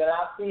experienced it, but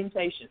I've seen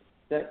patients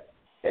that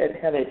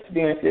have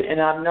experienced it,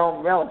 and I've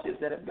known relatives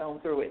that have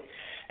gone through it.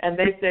 And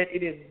they said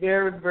it is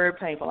very, very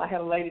painful. I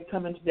had a lady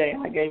come in today,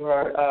 and I gave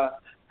her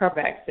her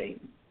vaccine.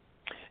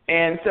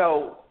 And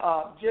so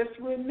just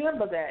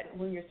remember that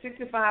when you're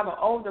 65 or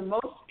older,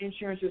 most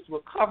insurances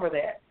will cover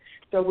that.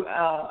 So,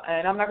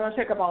 and I'm not going to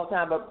take up all the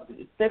time, but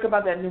think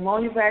about that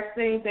pneumonia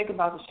vaccine. Think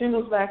about the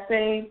shingles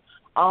vaccine.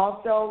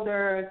 Also,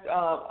 there's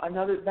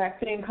another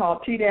vaccine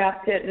called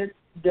Tdap, tetanus,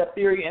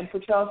 diphtheria, and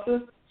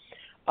pertussis.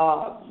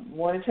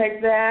 Want to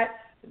take that?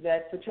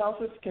 That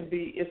pertussis can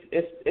be,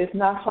 it's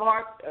not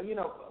hard.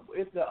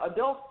 If the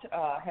adults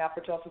have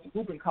pertussis,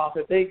 whooping cough,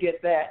 if they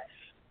get that,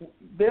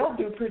 they'll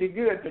do pretty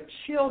good, but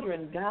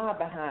children die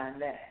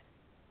behind that.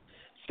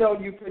 So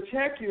you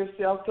protect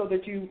yourself so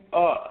that you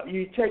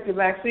take the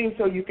vaccine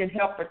so you can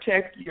help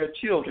protect your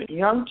children.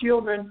 Young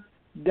children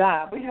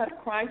die. We had a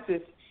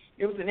crisis.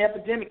 It was an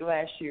epidemic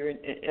last year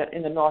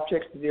in the North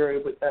Texas area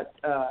with that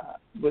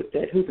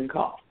whooping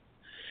cough.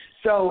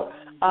 So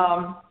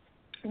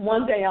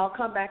one day I'll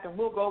come back and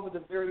we'll go over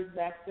the various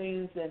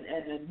vaccines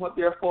and what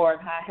they're for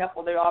and how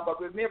helpful they are. But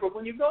remember,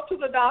 when you go to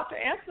the doctor,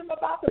 ask them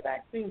about the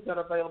vaccines that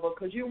are available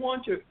because you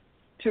want to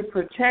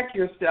protect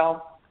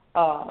yourself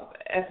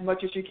as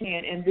much as you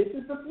can. And this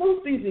is the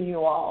flu season,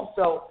 you all.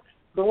 So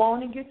go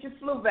on and get your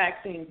flu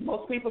vaccines.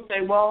 Most people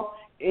say, well,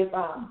 if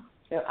I'm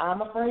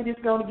afraid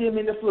it's going to give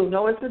me the flu.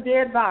 No, it's a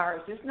dead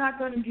virus. It's not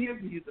going to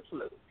give you the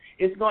flu.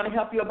 It's going to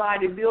help your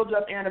body build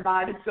up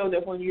antibodies so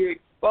that when you're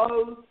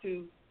exposed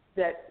to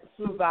that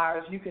flu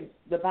virus,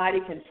 the body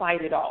can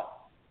fight it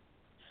off.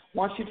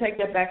 Once you take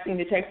that vaccine,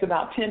 it takes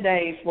about 10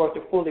 days for it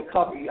to fully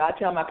cover you. I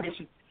tell my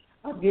patients,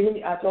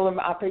 I told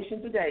our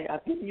patient today,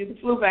 I've given you the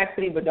flu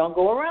vaccine, but don't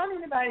go around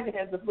anybody that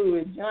has the flu.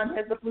 If John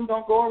has the flu,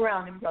 don't go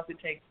around him because it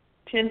takes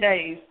 10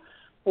 days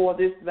for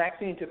this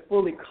vaccine to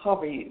fully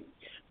cover you.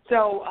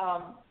 So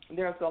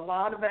there's a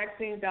lot of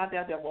vaccines out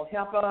there that will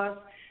help us,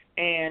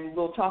 and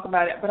we'll talk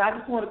about it. But I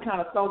just want to kind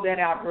of throw that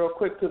out real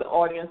quick to the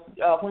audience.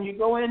 When you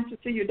go in to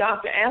see your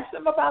doctor, ask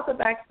them about the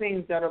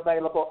vaccines that are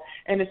available,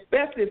 and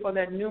especially for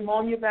that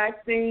pneumonia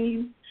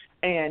vaccine.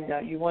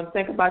 And you want to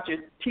think about your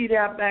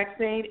Tdap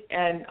vaccine.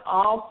 And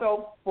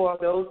also for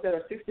those that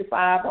are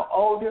 65 or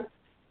older,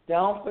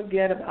 don't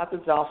forget about the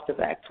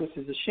Zostavax, which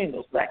is a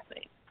shingles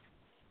vaccine.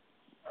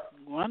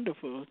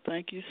 Wonderful.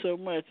 Thank you so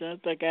much. I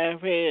think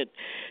I've had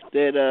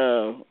that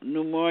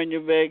pneumonia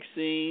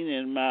vaccine,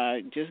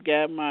 and just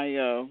got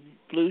my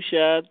flu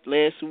shot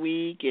last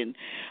week, and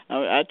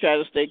I try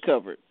to stay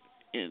covered.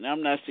 And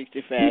I'm not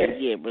 65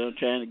 yet, but I'm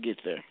trying to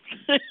get there.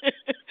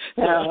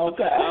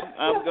 Okay.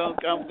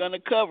 I'm gonna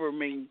cover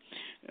me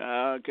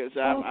because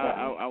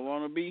I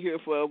want to be here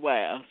for a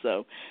while.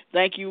 So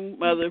thank you,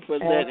 Mother, for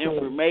that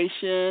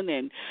information,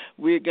 and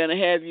we're gonna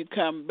have you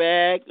come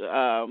back at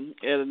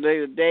a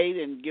later date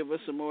and give us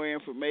some more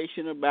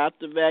information about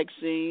the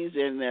vaccines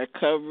and their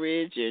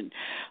coverage, and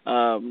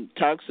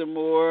talk some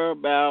more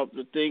about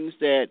the things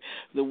that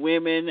the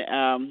women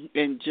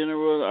in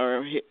general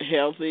are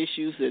health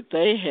issues that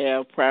they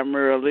have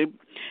primarily,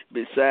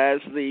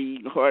 besides the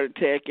heart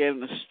attack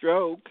and the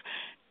stroke,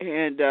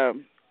 and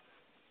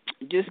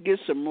just get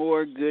some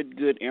more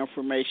good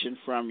information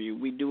from you.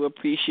 We do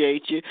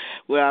appreciate you.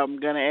 Well, I'm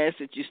going to ask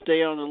that you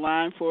stay on the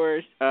line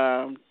for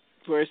a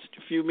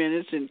few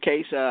minutes in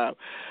case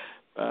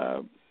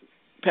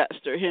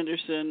Pastor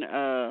Henderson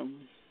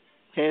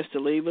has to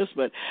leave us.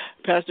 But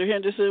Pastor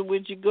Henderson,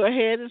 would you go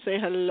ahead and say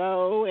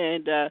hello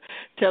and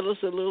tell us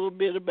a little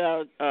bit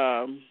about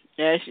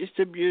Ashes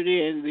to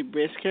Beauty and the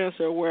Breast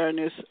Cancer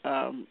Awareness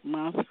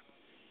Month?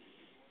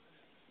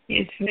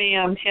 Yes,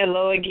 ma'am.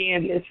 Hello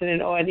again,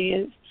 listening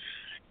audience.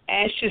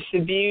 Ashes to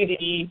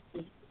Beauty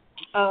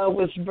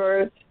was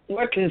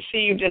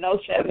conceived in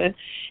 '07,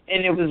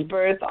 and it was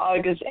birthed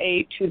August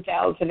 8,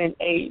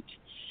 2008.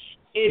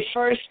 It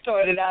first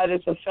started out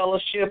as a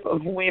fellowship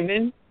of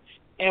women,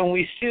 and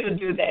we still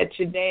do that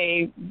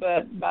today,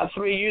 but about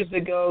 3 years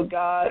ago,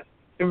 God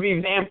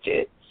revamped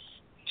it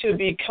to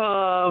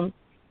become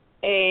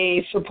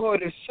a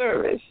supportive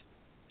service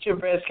to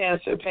breast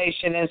cancer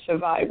patients and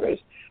survivors,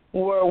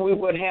 where we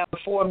would have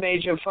 4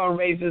 major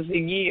fundraisers a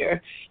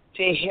year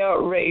to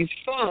help raise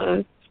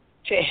funds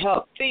to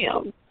help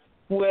them,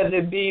 whether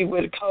it be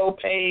with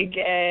copay,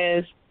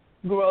 gas,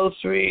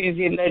 groceries,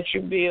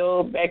 electric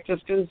bill,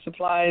 back-to-school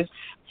supplies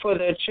for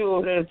their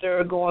children if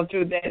they're going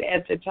through that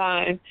at the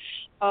time.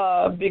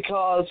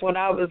 Because when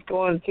I was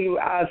going through,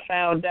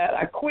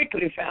 I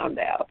quickly found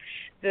out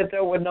that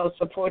there were no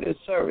supportive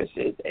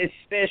services,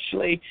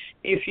 especially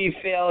if you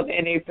fell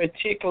in a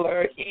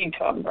particular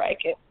income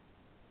bracket.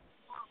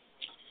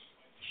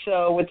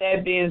 So with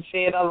that being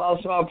said, I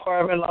lost my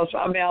apartment,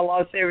 I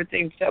lost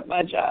everything except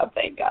my job,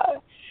 thank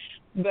God.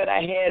 But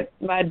I had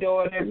my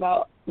daughter and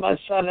my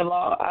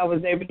son-in-law. I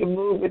was able to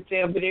move with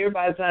them, but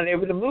everybody's not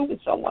able to move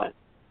with someone.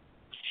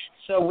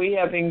 So we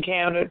have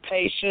encountered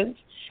patients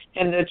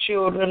and their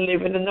children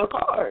living in their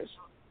cars.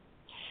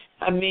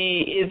 I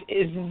mean,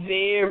 it's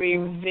very,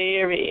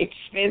 very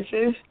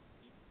expensive.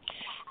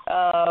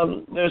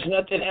 There's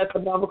nothing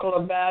economical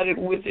about it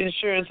with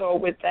insurance or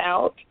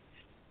without.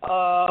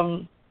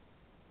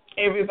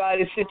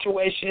 Everybody's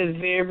situation is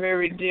very,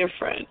 very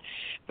different,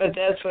 but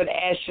that's what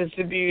Ashes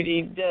to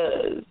Beauty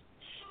does.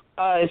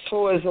 As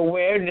far as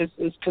awareness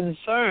is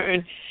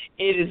concerned,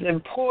 it is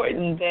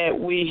important that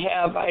we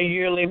have our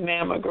yearly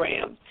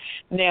mammograms.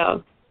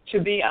 Now, to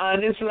be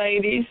honest,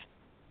 ladies,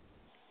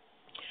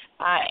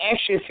 I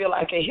actually feel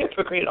like a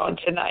hypocrite on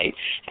tonight.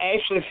 I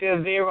actually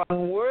feel very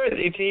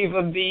unworthy to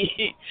even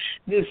be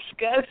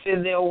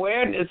discussing the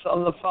awareness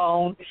on the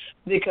phone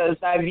because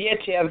I've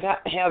yet to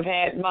have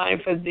had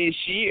mine for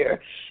this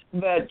year.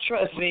 But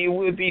trust me, it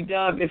will be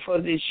done before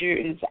this year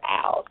is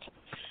out.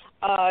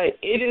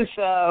 It is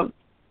a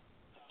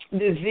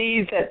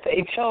disease that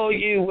they tell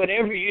you,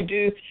 whatever you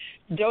do,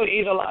 don't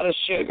eat a lot of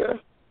sugar.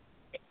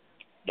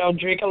 Don't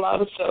drink a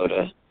lot of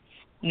soda.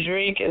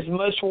 Drink as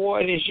much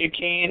water as you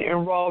can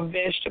and raw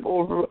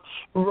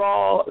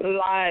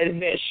live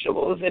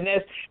vegetables, and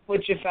that's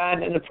what you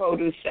find in the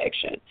produce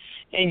section.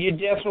 And you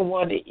definitely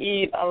want to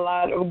eat a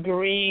lot of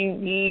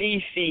green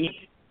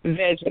leafy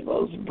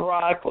vegetables,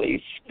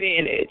 broccoli,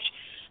 spinach,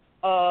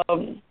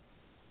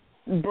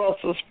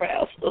 Brussels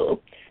sprouts,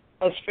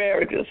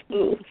 asparagus,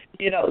 celery,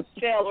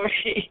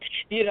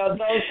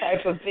 those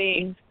type of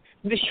things,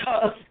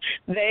 because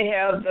they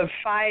have the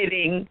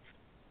fighting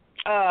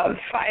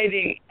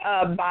biotics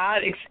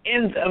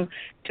in them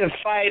to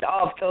fight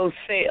off those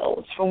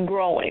cells from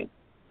growing.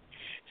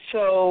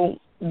 So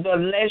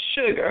the less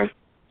sugar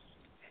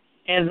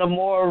and the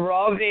more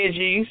raw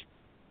veggies,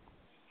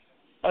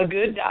 a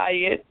good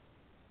diet,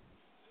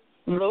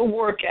 a little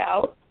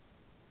workout,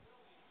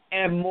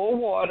 and more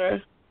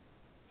water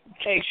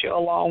takes you a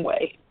long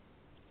way.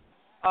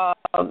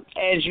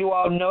 As you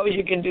all know,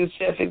 you can do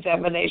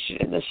self-examination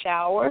in the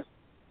shower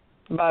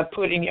by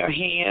putting your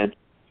hand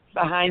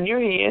behind your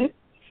head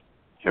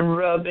and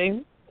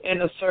rubbing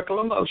in a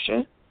circular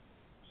motion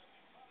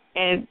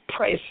and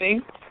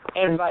pressing,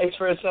 and vice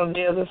versa on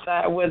the other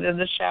side, whether in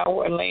the shower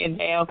or laying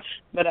down.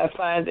 But I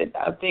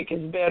think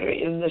it's better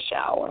in the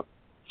shower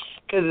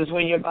because it's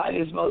when your body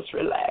is most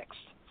relaxed.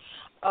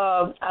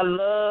 I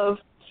love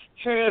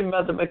hearing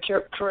Mother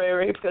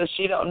McCray because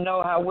she don't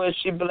know how well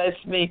she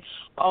blessed me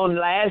on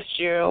last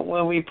year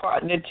when we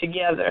partnered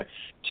together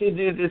to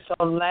do this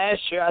on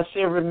last year. I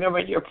still remember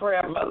your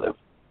prayer, Mother.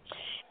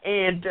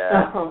 And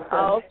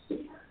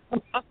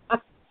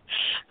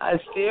I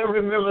still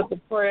remember the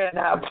prayer and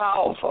how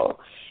powerful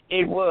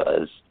it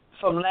was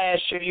from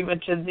last year even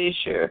to this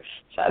year.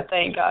 So I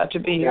thank God to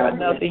be here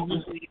another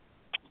year.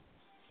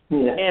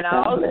 Yeah, and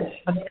I also,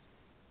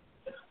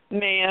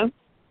 ma'am.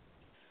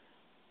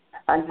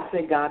 I just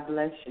say God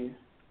bless you.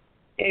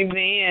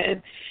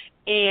 Amen.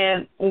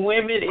 And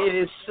women, it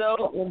is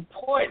so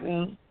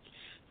important.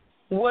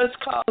 What's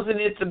causing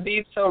it to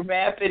be so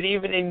rapid,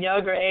 even in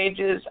younger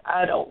ages,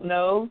 I don't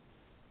know.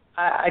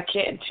 I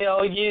can't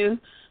tell you.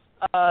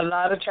 A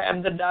lot of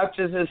times the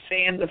doctors are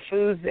saying the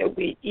foods that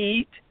we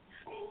eat,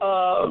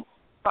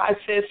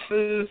 processed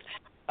foods,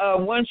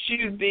 once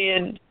you've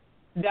been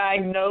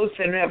diagnosed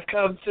and have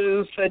come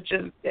through, such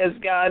as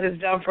God has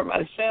done for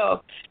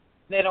myself,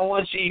 they don't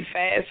want you to eat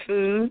fast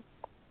food,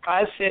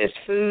 processed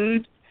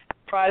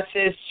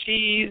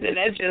cheese, and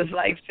that's just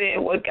like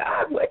saying, well,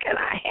 God, what can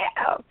I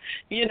have?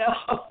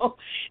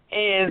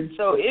 And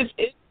so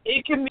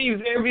it can be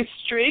very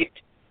strict,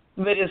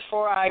 but it's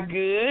for our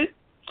good.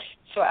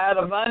 So out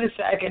of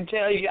honesty, I can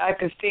tell you I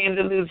could stand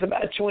to lose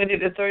about 20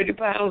 to 30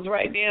 pounds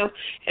right now,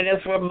 and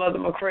that's where Mother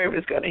McCray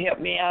is going to help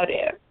me out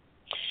at.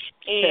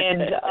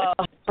 And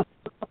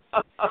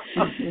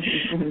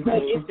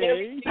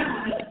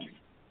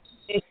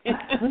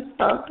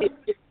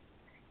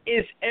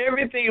it's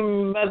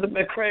everything Mother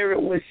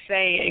McCray was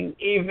saying,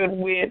 even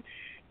with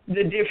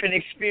the different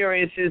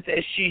experiences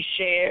that she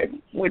shared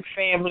with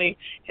family,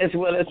 as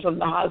well as from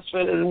the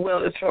hospital, as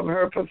well as from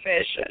her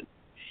profession.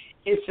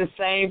 It's the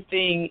same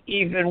thing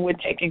even with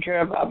taking care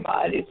of our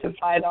bodies to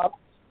fight off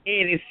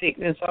any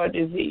sickness or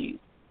disease.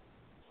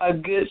 A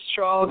good,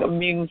 strong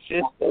immune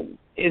system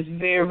is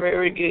very,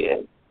 very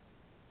good.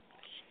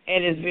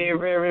 And it's very,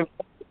 very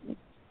important.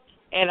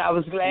 And I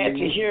was glad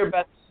to hear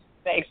about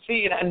the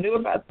vaccine. I knew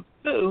about the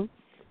flu,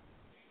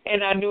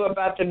 and I knew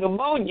about the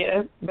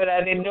pneumonia, but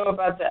I didn't know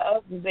about the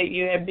others that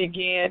you had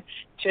began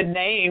to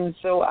name.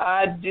 So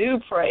I do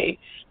pray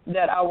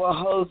that our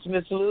host,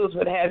 Ms. Lewis,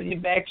 would have you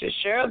back to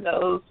share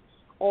those,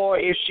 or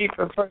if she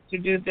prefers to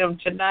do them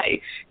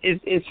tonight,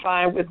 it's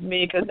fine with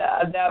me, because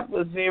that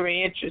was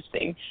very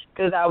interesting,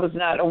 because I was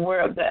not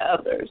aware of the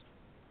others.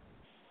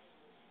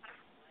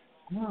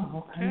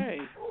 Oh, Okay.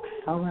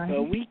 All right.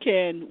 So we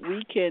can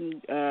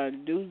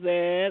do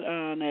that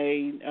on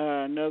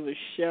another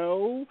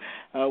show,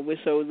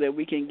 so that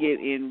we can get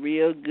in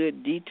real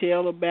good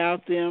detail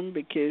about them,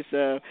 because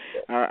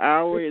our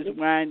hour is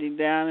winding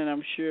down, and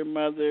I'm sure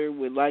Mother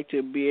would like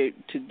to be able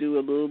to do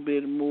a little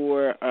bit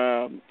more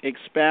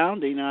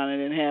expounding on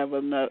it and have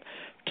enough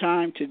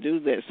time to do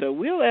that. So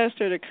we'll ask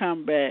her to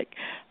come back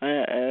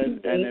in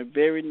a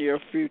very near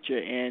future,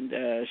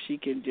 and she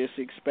can just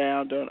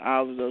expound on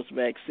all of those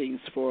vaccines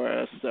for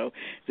us, so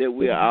that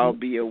we'll all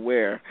be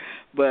aware.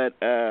 But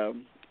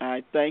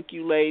I thank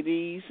you,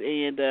 ladies,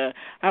 and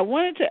I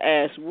wanted to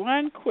ask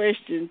one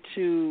question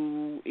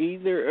to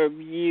either of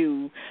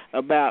you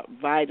about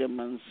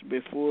vitamins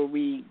before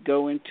we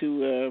go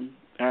into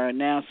our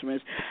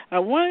announcements. I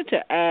wanted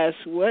to ask,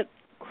 what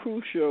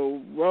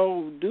crucial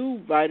role do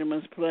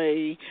vitamins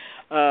play,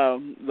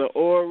 the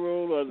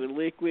oral or the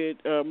liquid?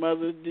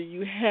 Mother, do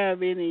you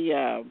have any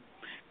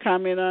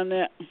comment on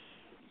that?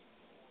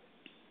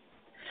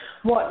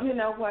 Well, you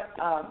know what?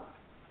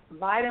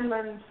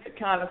 Vitamins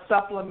kind of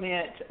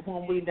supplement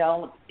when we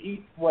don't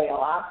eat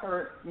well. I've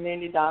heard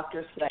many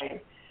doctors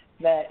say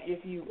that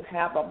if you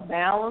have a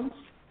balanced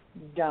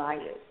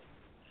diet,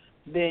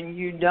 then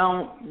you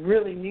don't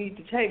really need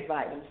to take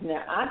vitamins.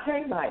 Now, I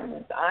take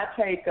vitamins. I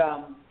take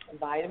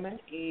vitamin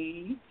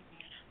E.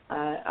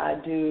 I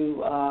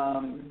do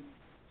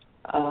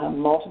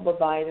multiple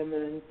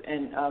vitamins,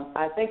 and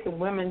I think the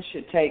women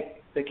should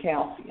take the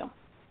calcium.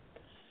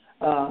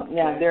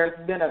 Now, there's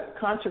been a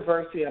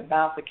controversy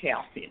about the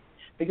calcium,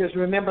 because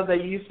remember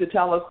they used to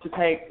tell us to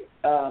take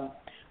a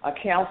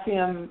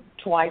calcium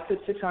twice at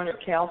 600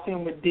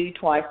 calcium with D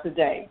twice a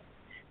day.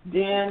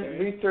 Then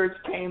research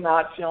came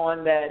out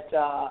showing that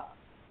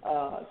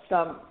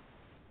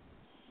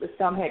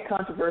some had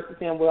controversy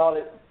saying, well,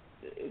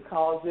 it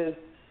causes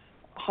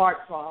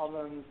heart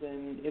problems,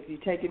 and if you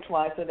take it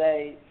twice a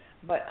day.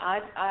 But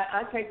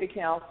I take the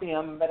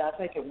calcium, but I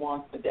take it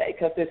once a day,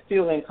 because they're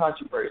still in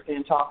controversy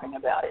and talking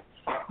about it.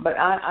 But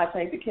I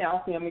take the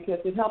calcium because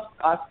it helps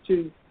us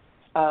to,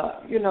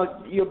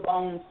 your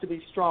bones to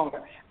be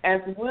stronger.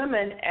 As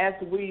women, as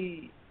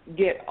we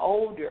get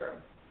older,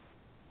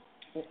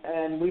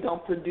 and we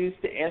don't produce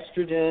the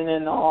estrogen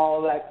and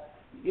all that,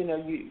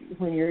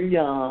 when you're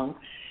young,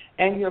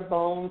 and your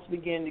bones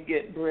begin to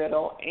get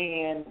brittle.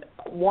 And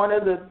one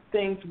of the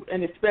things,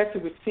 and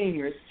especially with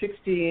seniors,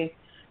 60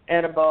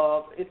 and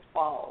above, it's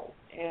fall.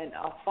 And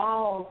a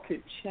fall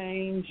could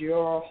change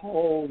your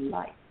whole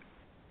life.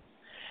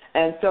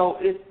 And so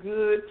it's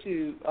good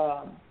to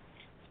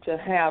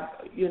have,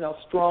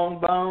 strong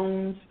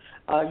bones.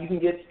 You can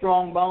get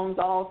strong bones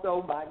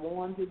also by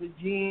going to the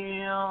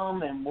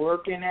gym and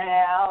working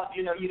out.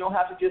 You don't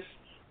have to just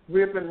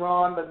rip and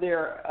run, but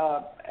there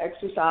are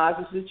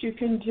exercises that you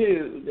can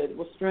do that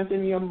will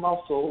strengthen your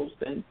muscles.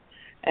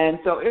 And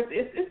so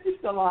it's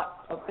just a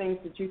lot of things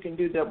that you can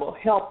do that will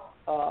help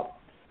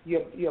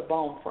your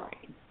bone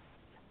frame.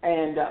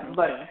 And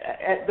but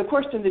the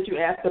question that you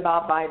asked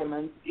about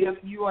vitamins, if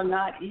you are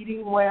not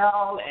eating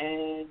well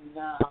and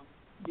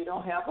you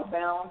don't have a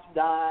balanced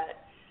diet,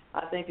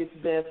 I think it's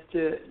best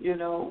to,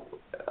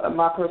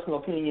 my personal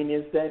opinion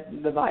is that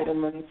the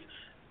vitamins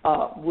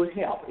would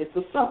help. It's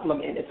a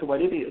supplement. It's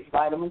what it is.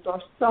 Vitamins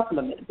are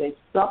supplements. They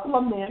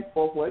supplement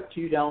for what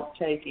you don't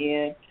take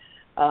in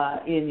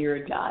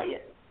your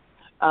diet.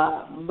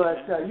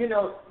 But you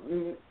know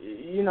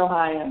how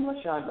I am,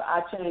 LaShawn.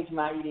 I changed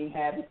my eating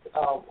habits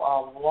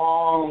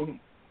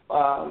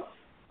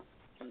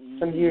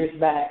some years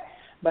back.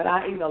 But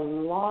I eat a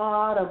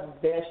lot of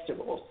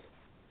vegetables,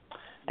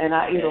 and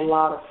I eat a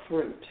lot of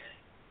fruit.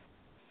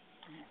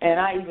 And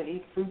I even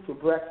eat fruit for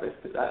breakfast.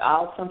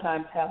 I'll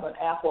sometimes have an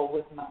apple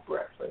with my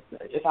breakfast.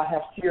 If I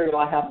have cereal,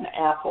 I have an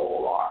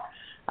apple, or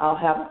I'll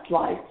have a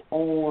sliced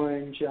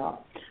orange.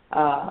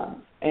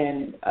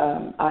 And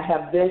I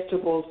have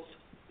vegetables.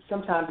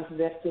 Sometimes it's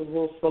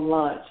vegetables for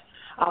lunch.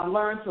 I've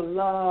learned to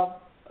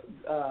love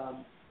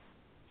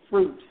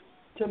fruit.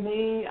 To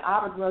me,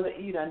 I would rather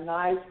eat a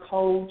nice,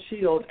 cold,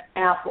 chilled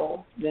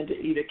apple than to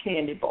eat a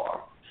candy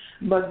bar.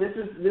 But this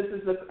is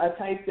a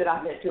taste that I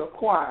had to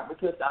acquire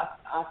because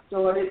I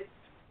started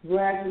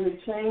gradually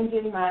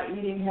changing my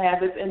eating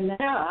habits, and now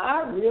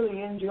I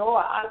really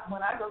enjoy.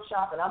 When I go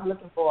shopping, I'm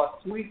looking for a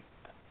sweet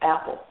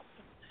apple,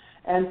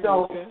 and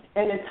so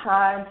and it's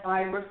high in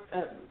fiber,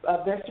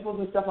 vegetables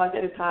and stuff like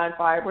that is high in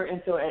fiber,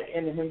 and so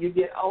and when you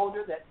get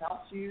older, that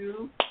helps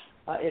you.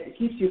 It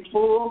keeps you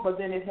full, but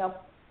then it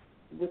helps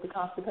with the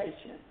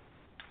constipation.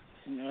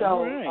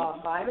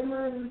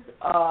 Vitamins.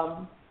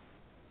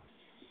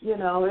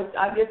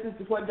 I guess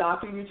it's what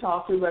doctor you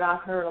talk to, but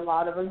I've heard a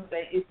lot of them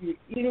say if you're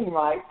eating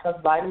right, because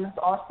vitamins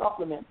are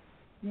supplements,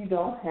 you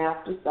don't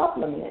have to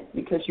supplement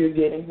because you're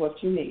getting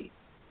what you need.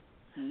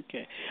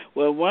 Okay.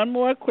 Well, one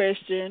more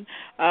question.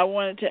 I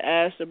wanted to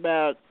ask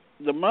about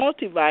the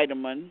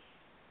multivitamin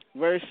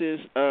versus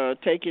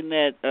taking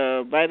that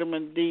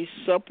vitamin D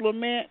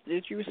supplement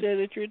that you said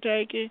that you're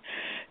taking.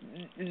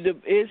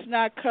 It's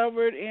not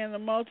covered in the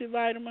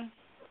multivitamin?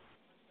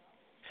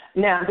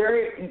 Now,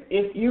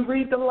 if you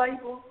read the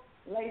label,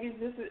 ladies,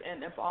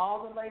 and if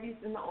all the ladies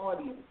in the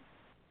audience,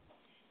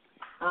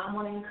 I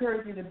want to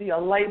encourage you to be a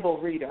label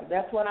reader.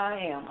 That's what I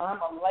am. I'm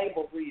a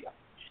label reader.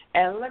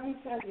 And let me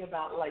tell you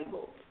about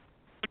labels.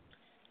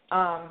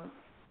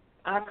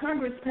 Our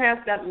Congress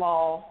passed that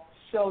law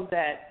so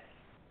that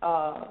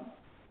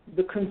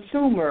the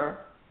consumer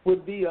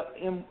would be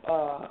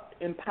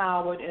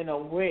empowered and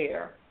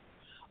aware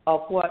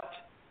of what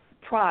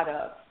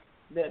products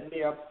that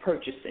they are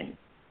purchasing.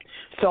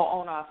 So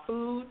on our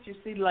foods, you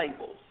see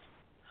labels.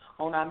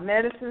 On our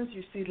medicines,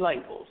 you see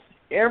labels.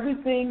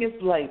 Everything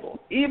is labeled.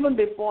 Even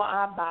before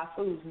I buy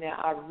foods now,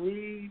 I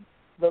read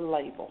the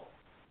label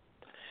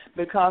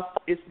because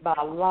it's by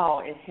law.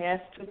 It has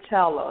to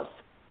tell us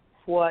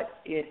what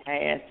it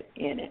has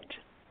in it.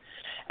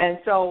 And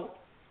so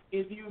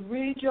if you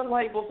read your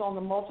labels on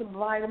the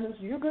multivitamins,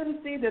 you're going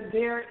to see that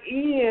there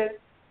is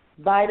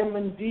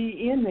vitamin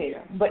D in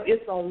there, but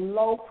it's a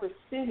low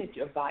percentage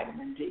of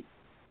vitamin D.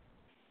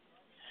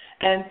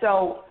 And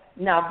so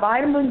now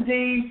vitamin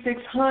D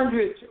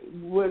 600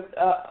 with,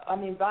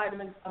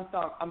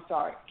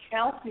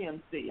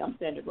 calcium C. I'm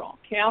saying it wrong.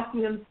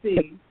 Calcium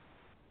C,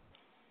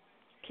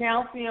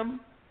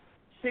 calcium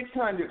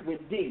 600 with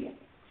D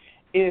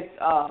is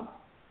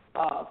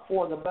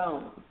for the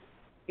bones.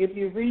 If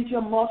you read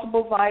your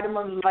multiple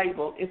vitamin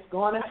label, it's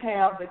going to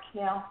have the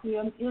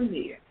calcium in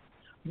there,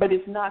 but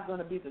it's not going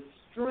to be the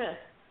strength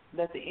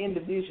that the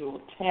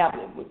individual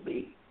tablet would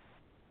be.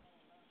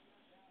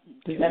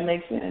 Does that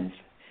make sense?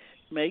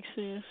 Makes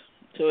sense.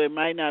 So it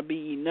might not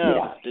be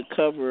enough to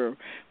cover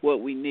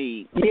what we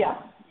need. Yeah.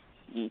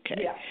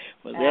 Okay. Yeah.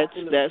 Well,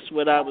 that's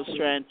what I was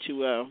trying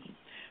to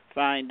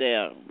find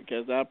out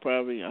because I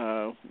probably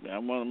I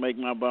want to make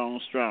my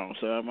bones strong,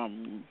 so I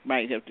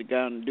might have to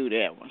go and do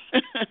that one.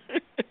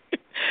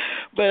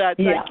 But I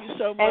thank you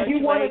so much. And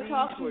you want to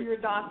talk to your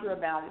doctor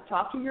about it.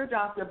 Talk to your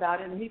doctor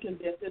about it, and he can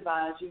best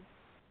advise you.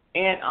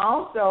 And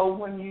also,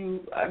 when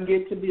you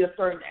get to be a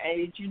certain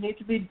age, you need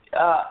to be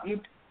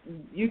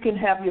you can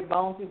have your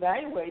bones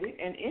evaluated,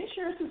 and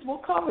insurances will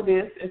cover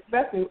this,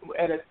 especially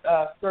at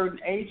a certain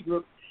age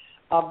group.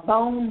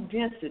 Bone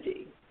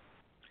density.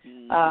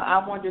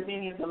 I wonder if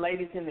any of the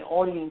ladies in the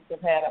audience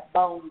have had a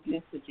bone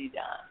density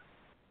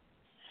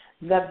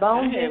done. That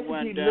bone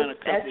density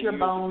looks at your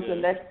bones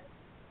and that's.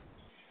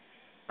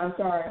 I'm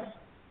sorry.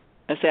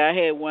 I said I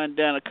had one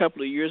done a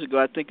couple of years ago.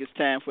 I think it's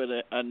time for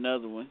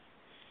another one.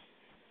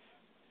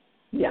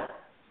 Yeah.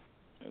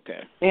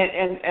 Okay.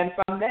 And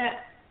from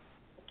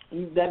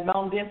that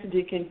bone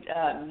density can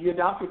your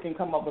doctor can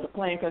come up with a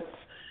plan because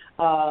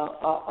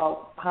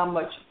how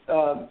much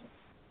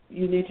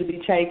you need to be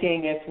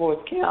taking as far as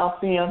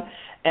calcium,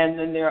 and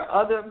then there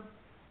are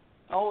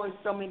always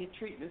so many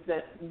treatments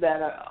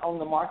that are on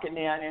the market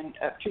now and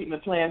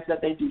treatment plans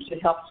that they do to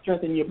help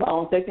strengthen your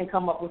bones. They can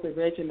come up with a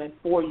regimen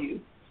for you.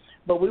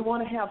 But we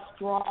want to have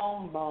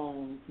strong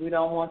bones. We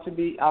don't want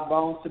our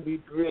bones to be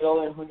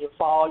brittle, and when you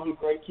fall, you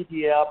break your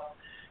hip.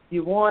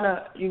 You want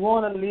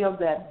to live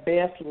that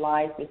best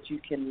life that you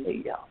can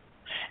live.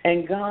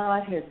 And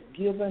God has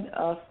given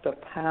us the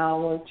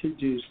power to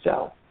do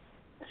so.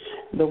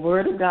 The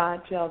Word of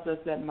God tells us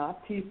that my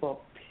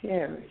people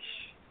perish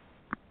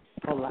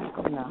for lack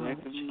of knowledge.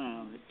 Lack of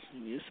knowledge.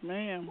 Yes,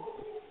 ma'am.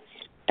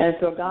 And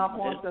so God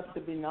wants us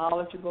to be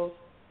knowledgeable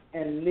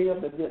and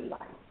live a good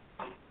life.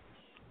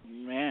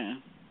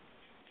 Man.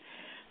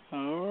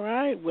 All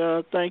right.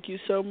 Well, thank you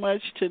so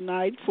much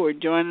tonight for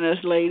joining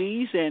us,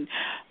 ladies, and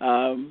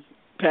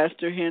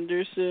Pastor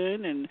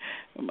Henderson and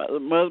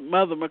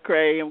Mother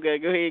McCray. I'm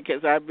going to go ahead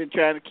because I've been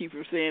trying to keep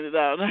from saying it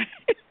all night.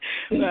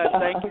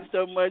 Thank you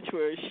so much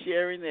for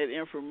sharing that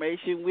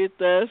information with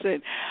us.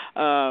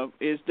 And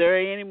is there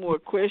any more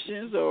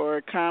questions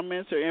or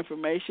comments or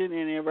information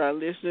any of our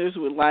listeners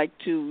would like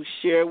to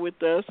share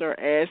with us or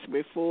ask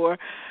before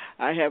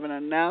I have an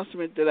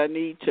announcement that I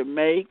need to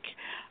make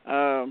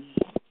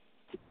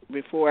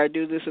before I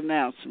do this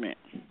announcement?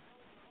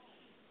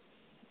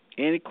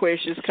 Any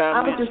questions, I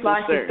comments, would just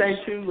like to concerns?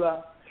 say too.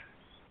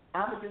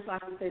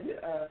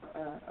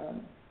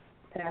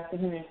 Pastor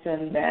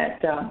Henderson,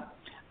 that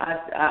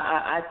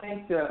I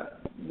think the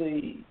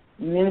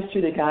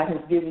ministry that God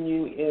has given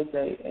you is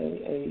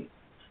a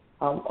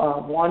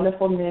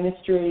wonderful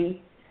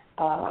ministry.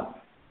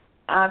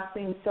 I've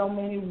seen so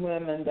many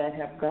women that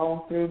have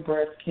gone through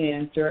breast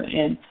cancer,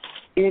 and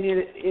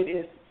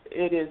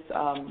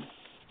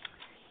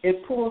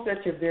it pulls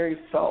at your very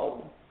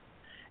soul.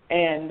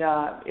 And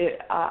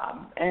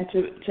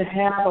to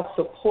have a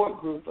support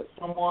group of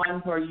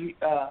someone where you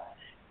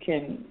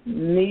can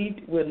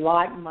meet with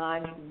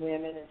like-minded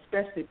women,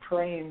 especially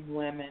praying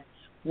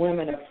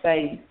women of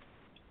faith,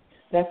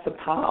 that's a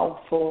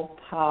powerful,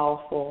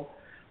 powerful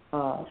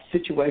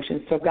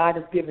situation. So God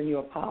has given you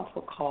a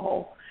powerful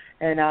call.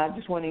 And I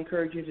just want to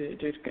encourage you to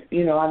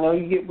I know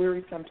you get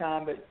weary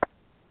sometimes,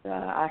 but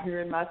I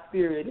hear in my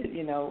spirit,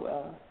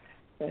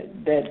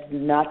 that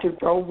not to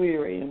grow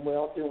weary in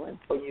well-doing,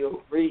 for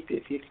you'll reap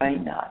if you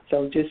faint not.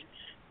 So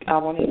I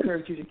want to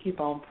encourage you to keep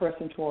on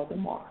pressing toward the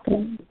mark.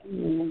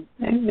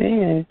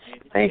 Amen.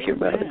 Thank you,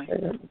 brother.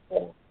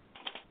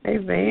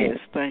 Amen. Yes,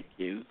 thank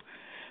you.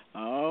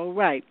 All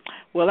right.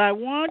 Well, I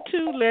want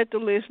to let the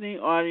listening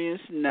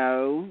audience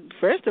know,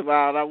 first of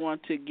all, I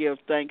want to give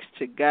thanks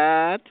to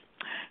God,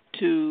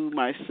 to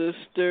my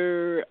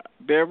sister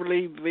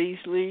Beverly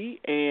Beasley,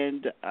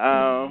 and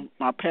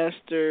my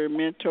pastor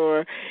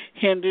mentor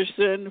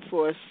Henderson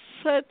for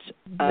such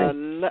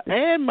and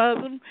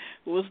Mother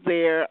was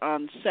there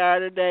on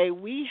Saturday.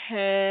 We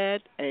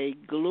had a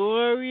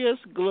glorious,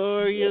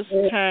 glorious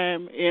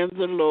time in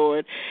the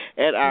Lord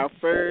at our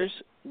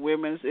first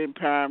Women's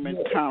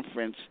Empowerment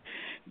Conference.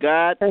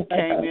 God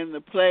came in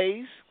the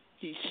place.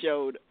 He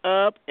showed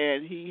up,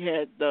 and he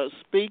had those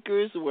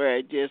speakers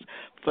were just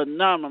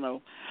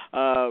phenomenal.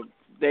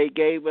 They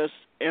gave us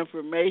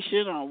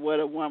information on what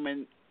a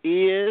woman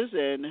is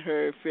and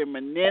her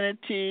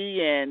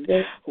femininity and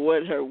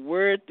what her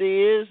worth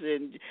is,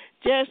 and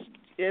just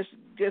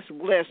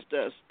blessed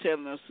us,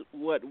 telling us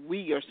what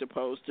we are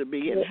supposed to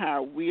be and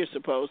how we are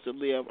supposed to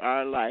live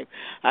our life.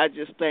 I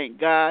just thank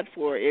God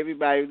for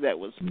everybody that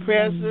was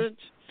present.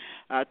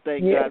 I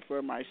thank God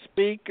for my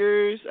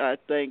speakers. I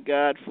thank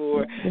God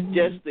for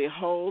just the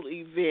whole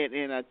event,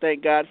 and I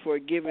thank God for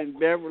giving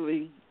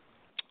Beverly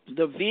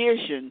the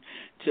vision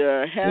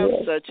to have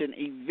such an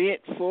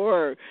event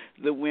for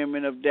the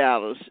women of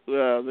Dallas.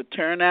 The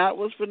turnout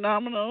was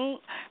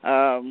phenomenal.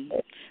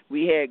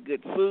 We had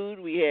good food,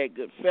 we had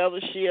good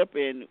fellowship,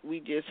 and we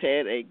just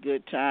had a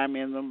good time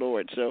in the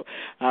Lord. So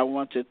I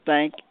want to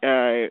thank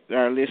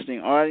our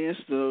listening audience,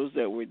 those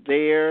that were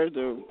there,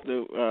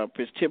 the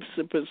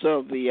participants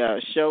of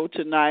the show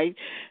tonight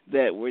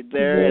that were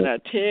there. And I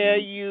tell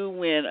you,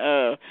 when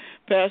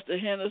Pastor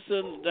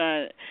Henderson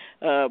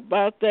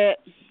about that,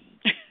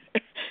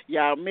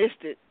 y'all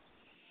missed it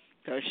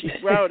because she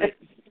brought it.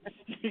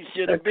 She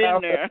should have been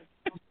there.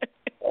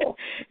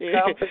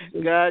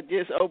 God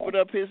just opened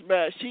up his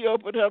mouth. She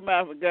opened her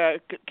mouth and God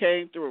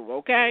came through,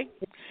 okay?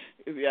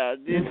 If y'all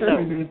didn't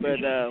know. But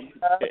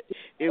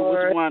it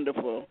was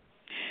wonderful.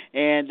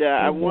 And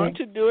I want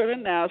to do an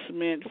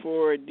announcement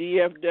for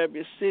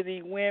DFW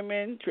City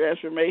Women,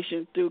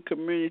 Transformation Through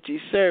Community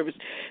Service.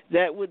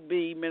 That would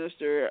be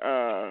Minister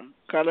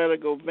Carletta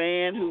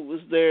Govan, who was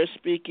there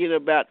speaking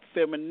about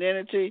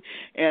femininity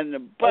and the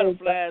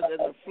butterflies and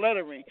the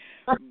fluttering.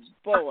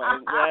 Boy,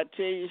 I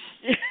tell you,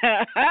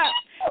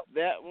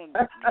 that one,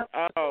 they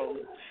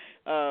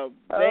are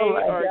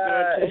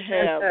going to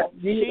have,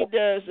 she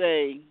does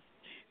a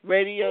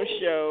radio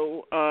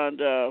show on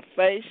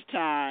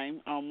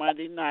FaceTime on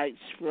Monday nights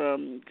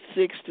from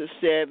 6 to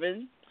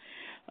 7.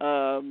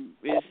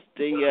 It's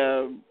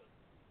the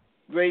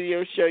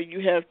radio show.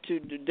 You have to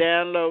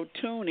download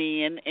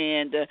TuneIn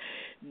and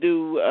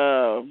do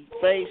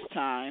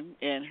FaceTime,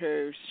 and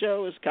her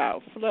show is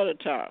called Flutter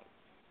Talk.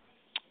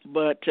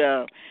 But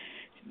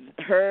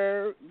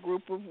her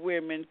group of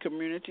women,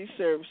 Community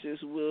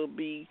Services, will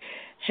be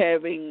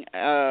having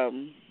a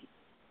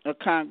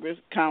conference.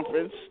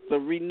 The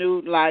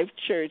Renewed Life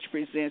Church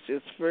presents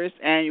its first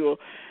annual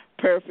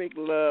Perfect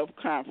Love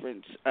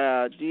Conference,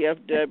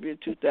 DFW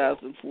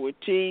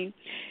 2014.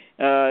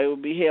 It will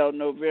be held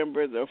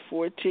November the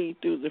 14th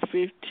through the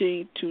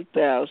 15th,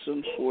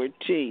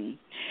 2014.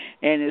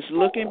 And it's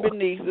looking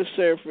beneath the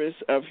surface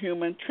of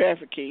human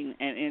trafficking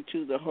and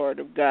into the heart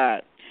of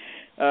God.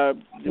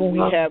 We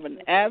have an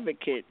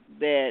advocate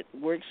that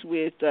works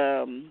with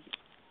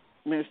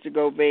Minister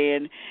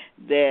Govan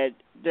that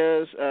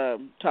does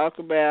talk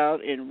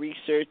about and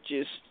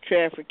researches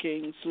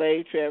trafficking,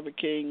 slave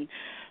trafficking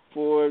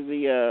for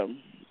the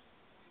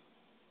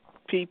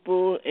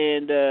people,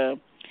 and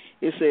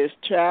it says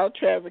child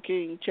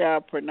trafficking,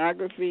 child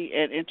pornography,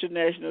 and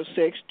international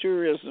sex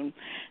tourism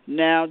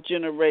now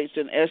generates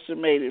an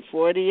estimated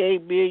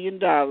 $48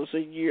 billion a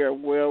year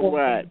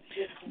worldwide,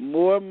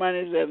 more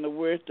money than the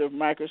worth of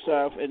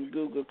Microsoft and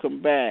Google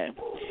combined.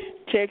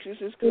 Texas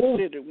is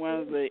considered one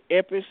of the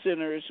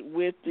epicenters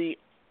with the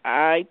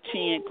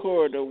I-10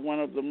 corridor, one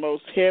of the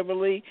most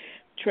heavily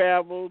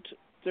traveled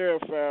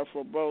thoroughfare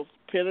for both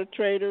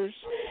penetrators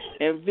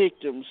and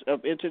victims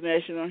of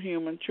international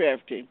human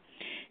trafficking.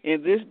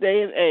 In this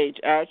day and age,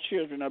 our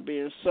children are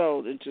being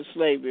sold into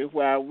slavery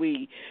while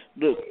we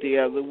look the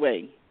other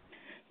way.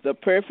 The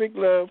Perfect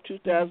Love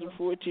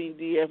 2014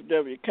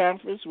 DFW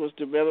Conference was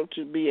developed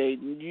to be a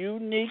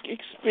unique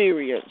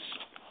experience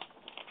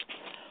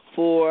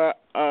for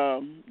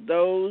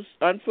those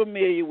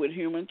unfamiliar with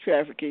human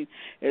trafficking,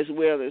 as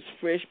well as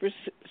fresh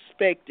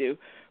perspective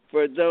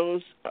for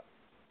those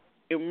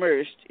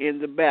immersed in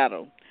the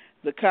battle.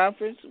 The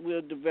conference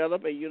will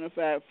develop a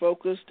unified,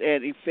 focused,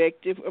 and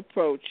effective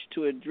approach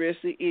to address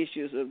the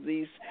issues of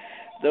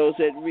those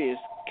at risk,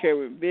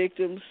 current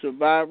victims,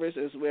 survivors,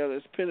 as well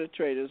as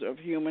penetrators of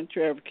human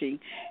trafficking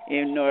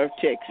in North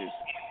Texas.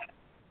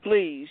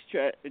 Please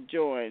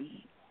join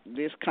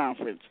this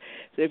conference.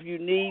 So if you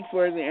need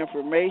further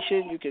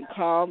information, you can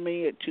call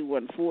me at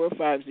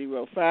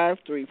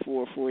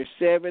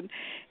 214-505-3447,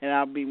 and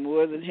I'll be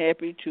more than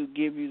happy to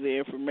give you the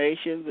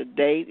information, the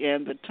date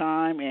and the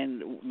time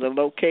and the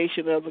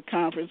location of the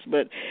conference.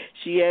 But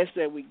she asked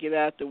that we get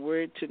out the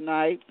word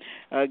tonight.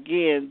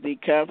 Again, the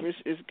conference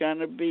is going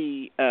to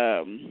be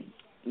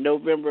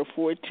November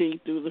 14th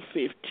through the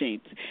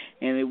 15th,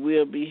 and it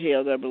will be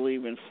held, I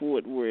believe, in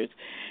Fort Worth.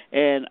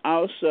 And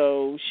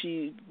also,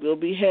 she will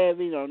be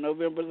having on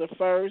November the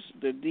 1st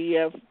the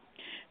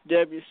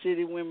DFW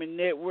City Women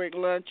Network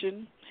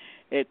Luncheon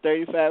at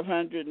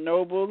 3500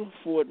 Noble,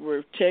 Fort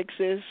Worth,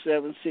 Texas,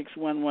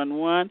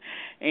 76111.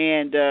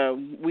 And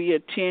we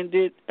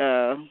attended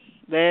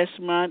last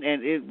month,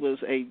 and it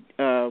was a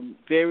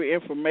very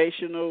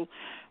informational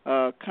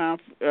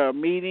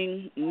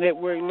meeting,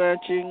 network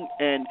luncheon,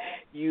 and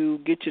you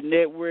get to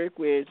network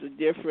with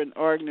different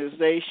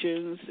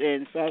organizations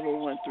and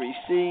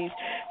 501(c)(3)s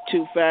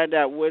to find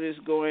out what is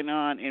going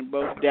on in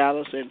both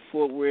Dallas and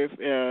Fort Worth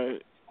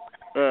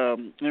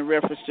in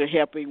reference to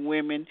helping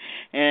women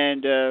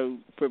and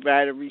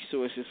providing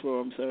resources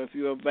for them. So if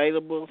you're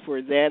available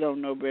for that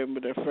on November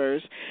the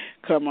 1st,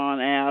 come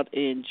on out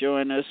and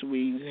join us.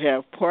 We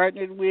have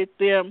partnered with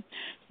them.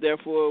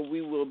 Therefore,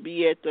 we will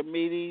be at the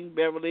meeting.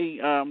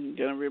 Beverly, I'm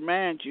going to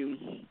remind you,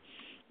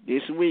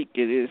 this week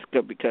it is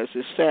because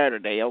it's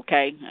Saturday,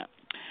 okay?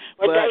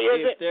 What day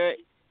is it?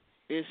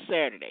 It's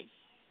Saturday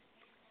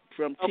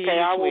from 10 to 12. Okay,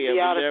 I will be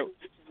out of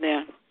commission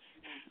then.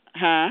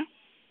 Huh?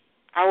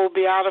 I will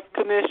be out of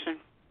commission.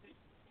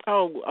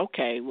 Oh,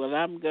 okay. Well,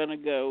 I'm going to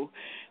go,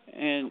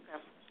 and,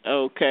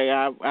 okay,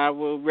 I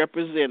will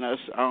represent us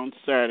on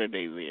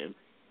Saturday then.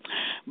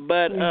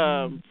 But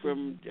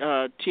from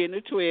 10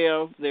 to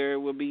 12, there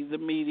will be the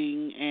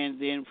meeting, and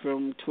then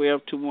from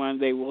 12 to 1,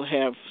 they will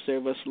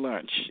serve us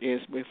lunch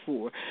as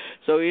before.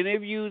 So any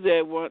of you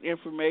that want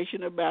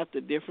information about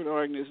the different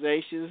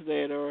organizations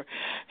that are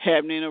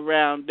happening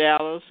around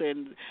Dallas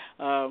and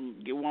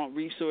you want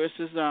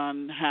resources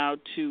on how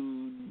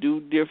to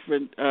do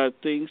different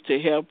things to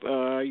help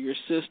your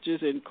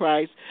sisters in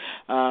Christ,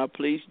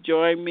 please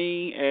join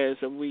me as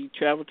we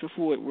travel to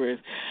Fort Worth.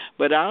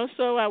 But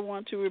also I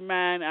want to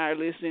remind our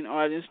listening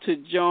audience to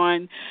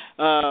join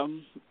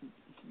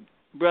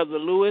Brother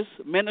Lewis,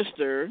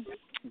 Minister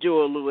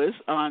Joel Lewis,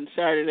 on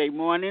Saturday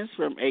mornings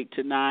from 8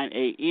 to 9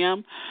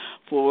 a.m.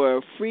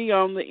 for Free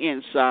on the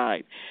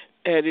Inside.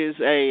 It is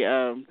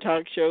a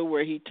talk show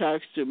where he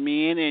talks to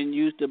men and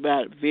youth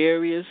about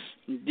various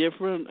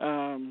different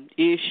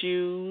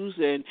issues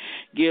and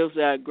gives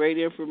out great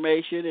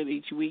information. And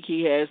each week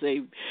he has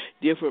a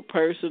different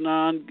person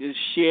on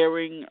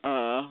sharing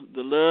the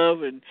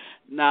love and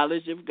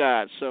knowledge of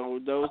God. So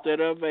those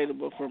that are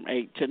available from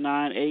 8 to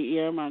 9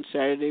 a.m. on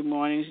Saturday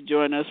mornings,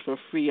 join us for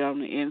Free on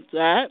the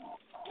Inside.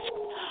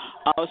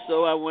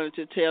 Also, I wanted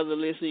to tell the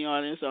listening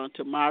audience on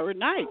tomorrow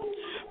night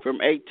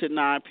from 8 to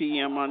 9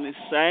 p.m. on the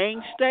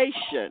same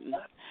station,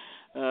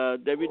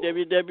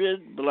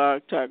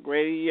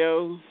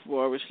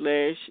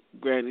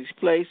 www.blogtalkradio.com/Granny's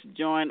Place.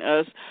 Join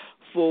us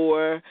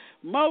for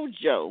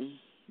Mojo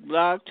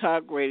Blog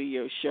Talk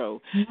Radio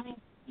Show.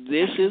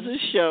 This is a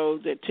show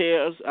that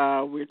tells,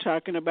 we're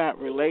talking about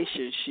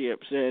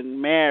relationships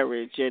and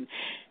marriage and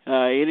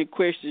any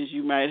questions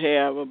you might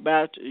have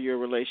about your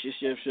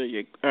relationships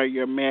or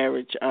your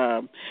marriage.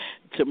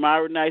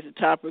 Tomorrow night the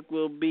topic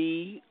will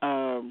be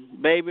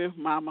baby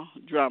mama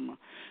drama,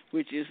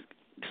 which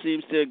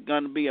seems to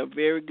going to be a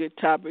very good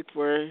topic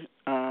for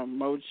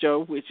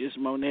Mojo, which is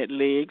Monette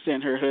Leggs,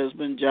 and her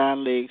husband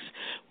John Leggs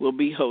will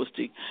be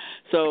hosting.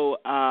 So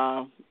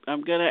I'm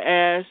going to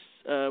ask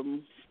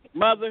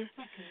Mother,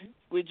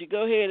 would you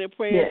go ahead and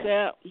pray us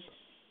out?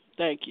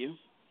 Thank you.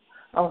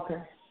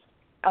 Okay,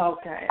 all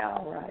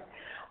right.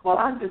 Well,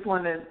 I just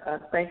want to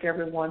thank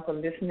everyone for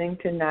listening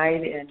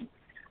tonight, and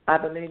I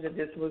believe that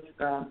this was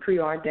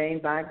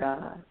preordained by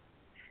God.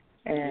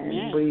 And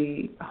Amen.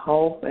 We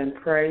hope and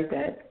pray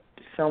that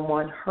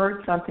someone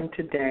heard something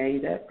today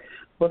that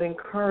will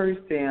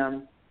encourage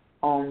them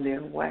on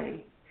their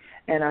way.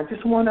 And I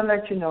just want to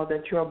let you know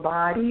that your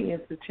body is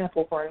the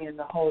temple wherein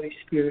the Holy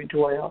Spirit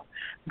dwells.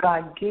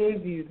 God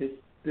gave you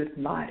this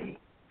body,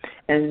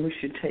 and we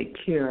should take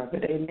care of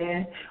it.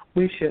 Amen.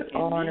 We should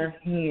honor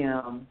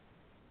Him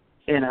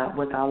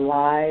with our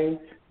lives,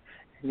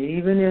 and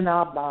even in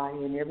our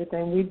body and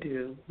everything we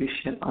do, we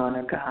should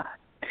honor God.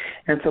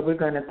 And so we're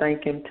going to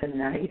thank him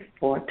tonight.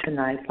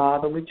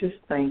 Father, we just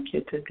thank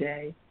you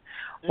today.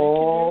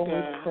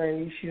 We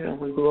praise you and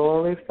we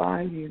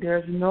glorify you.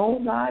 There's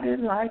nobody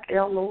like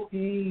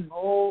Elohim.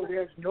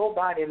 There's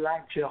nobody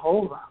like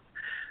Jehovah.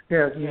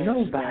 There's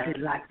nobody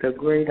like the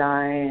great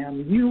I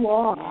am. You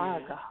are our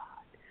God.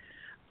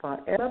 From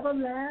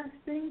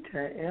everlasting to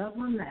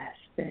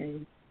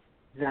everlasting,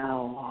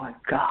 thou art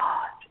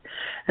God.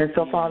 And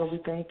so, Father, we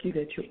thank you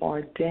that you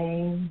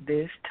ordained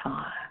this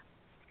time.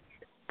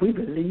 We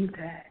believe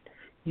that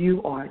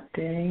you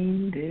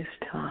ordained this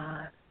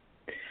time.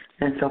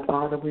 And so,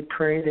 Father, we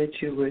pray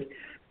that you would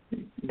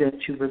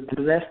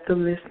bless the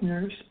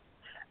listeners.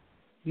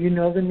 You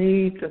know the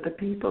needs of the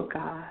people,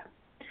 God.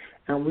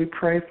 And we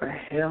pray for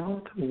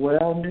health,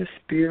 wellness,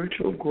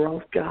 spiritual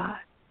growth, God,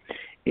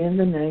 in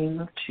the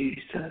name of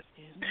Jesus.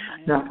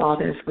 Now,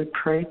 Father, as we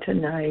pray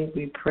tonight,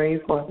 we pray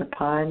for the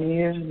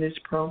pioneers in this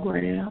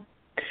program.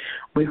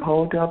 We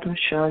hold up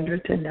Chandra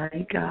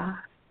tonight, God.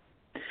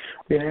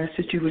 We ask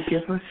that you would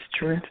give us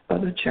strength for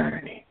the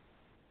journey.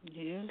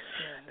 Yes.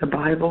 The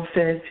Bible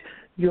says,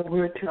 your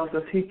word tells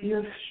us he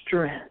gives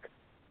strength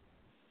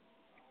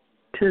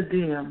to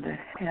them that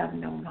have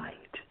no might.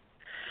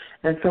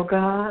 And so,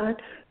 God,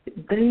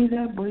 they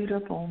that wait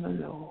upon the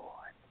Lord,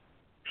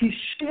 he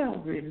shall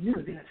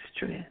renew their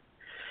strength.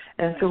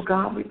 And so,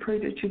 God, we pray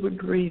that you would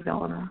breathe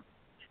on her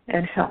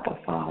and help her,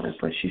 Father.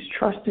 For she's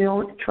trusting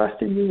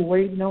you,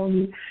 waiting on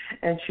you,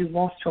 and she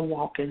wants to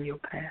walk in your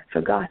path.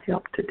 So, God,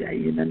 help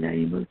today in the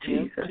name of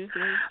Jesus.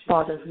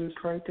 Father, as we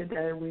pray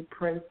today, we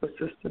pray for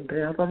Sister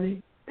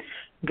Beverly.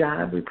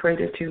 God, we pray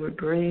that you would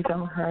breathe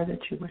on her, that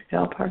you would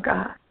help her,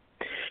 God.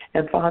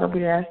 And, Father,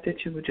 we ask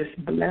that you would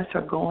just bless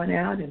her going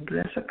out and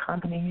bless her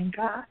coming in,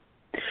 God,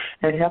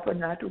 and help her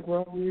not to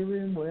grow weary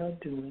in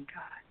well-doing,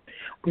 God.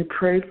 We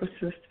pray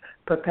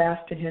for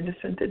Pastor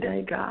Henderson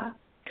today, God,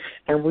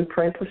 and we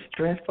pray for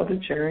strength for the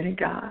journey,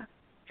 God.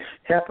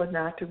 Help her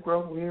not to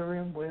grow weary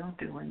in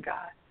well-doing,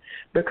 God,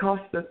 because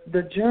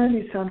the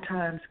journey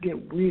sometimes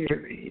get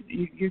weary.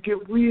 You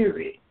get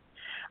weary.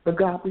 But,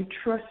 God, we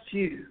trust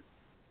you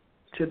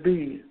to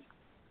be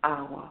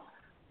our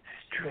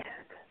strength.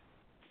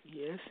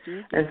 Yes,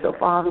 dear. And so,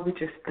 Father, we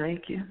just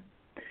thank you.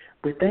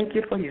 We thank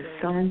you for your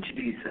Son,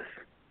 Jesus.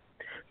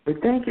 We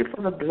thank you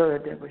for the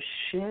blood that was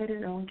shed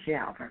on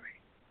Calvary.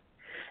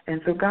 And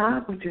so,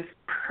 God, we just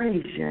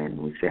praise you and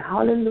we say,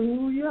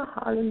 hallelujah,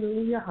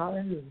 hallelujah,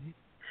 hallelujah.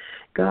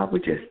 God, we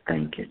just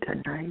thank you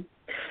tonight.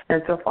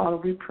 And so, Father,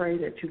 we pray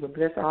that you will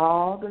bless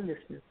all the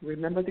listeners.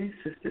 Remember these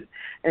sisters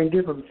and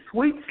give them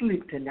sweet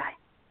sleep tonight.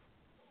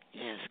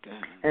 Yes,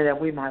 God. And that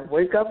we might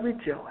wake up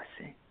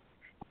rejoicing.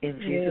 In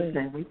Jesus'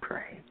 name we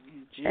pray.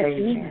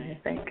 Amen.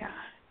 Thank God.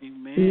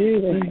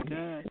 Amen. Thank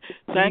God.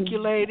 Thank you,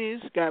 ladies.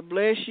 God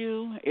bless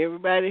you.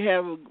 Everybody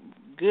have a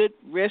good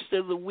rest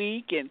of the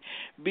week and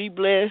be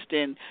blessed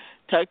and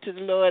talk to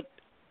the Lord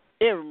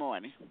every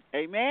morning.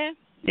 Amen?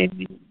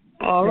 Amen.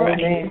 All right.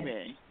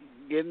 Amen.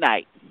 Good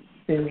night.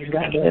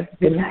 God bless.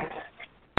 Good night.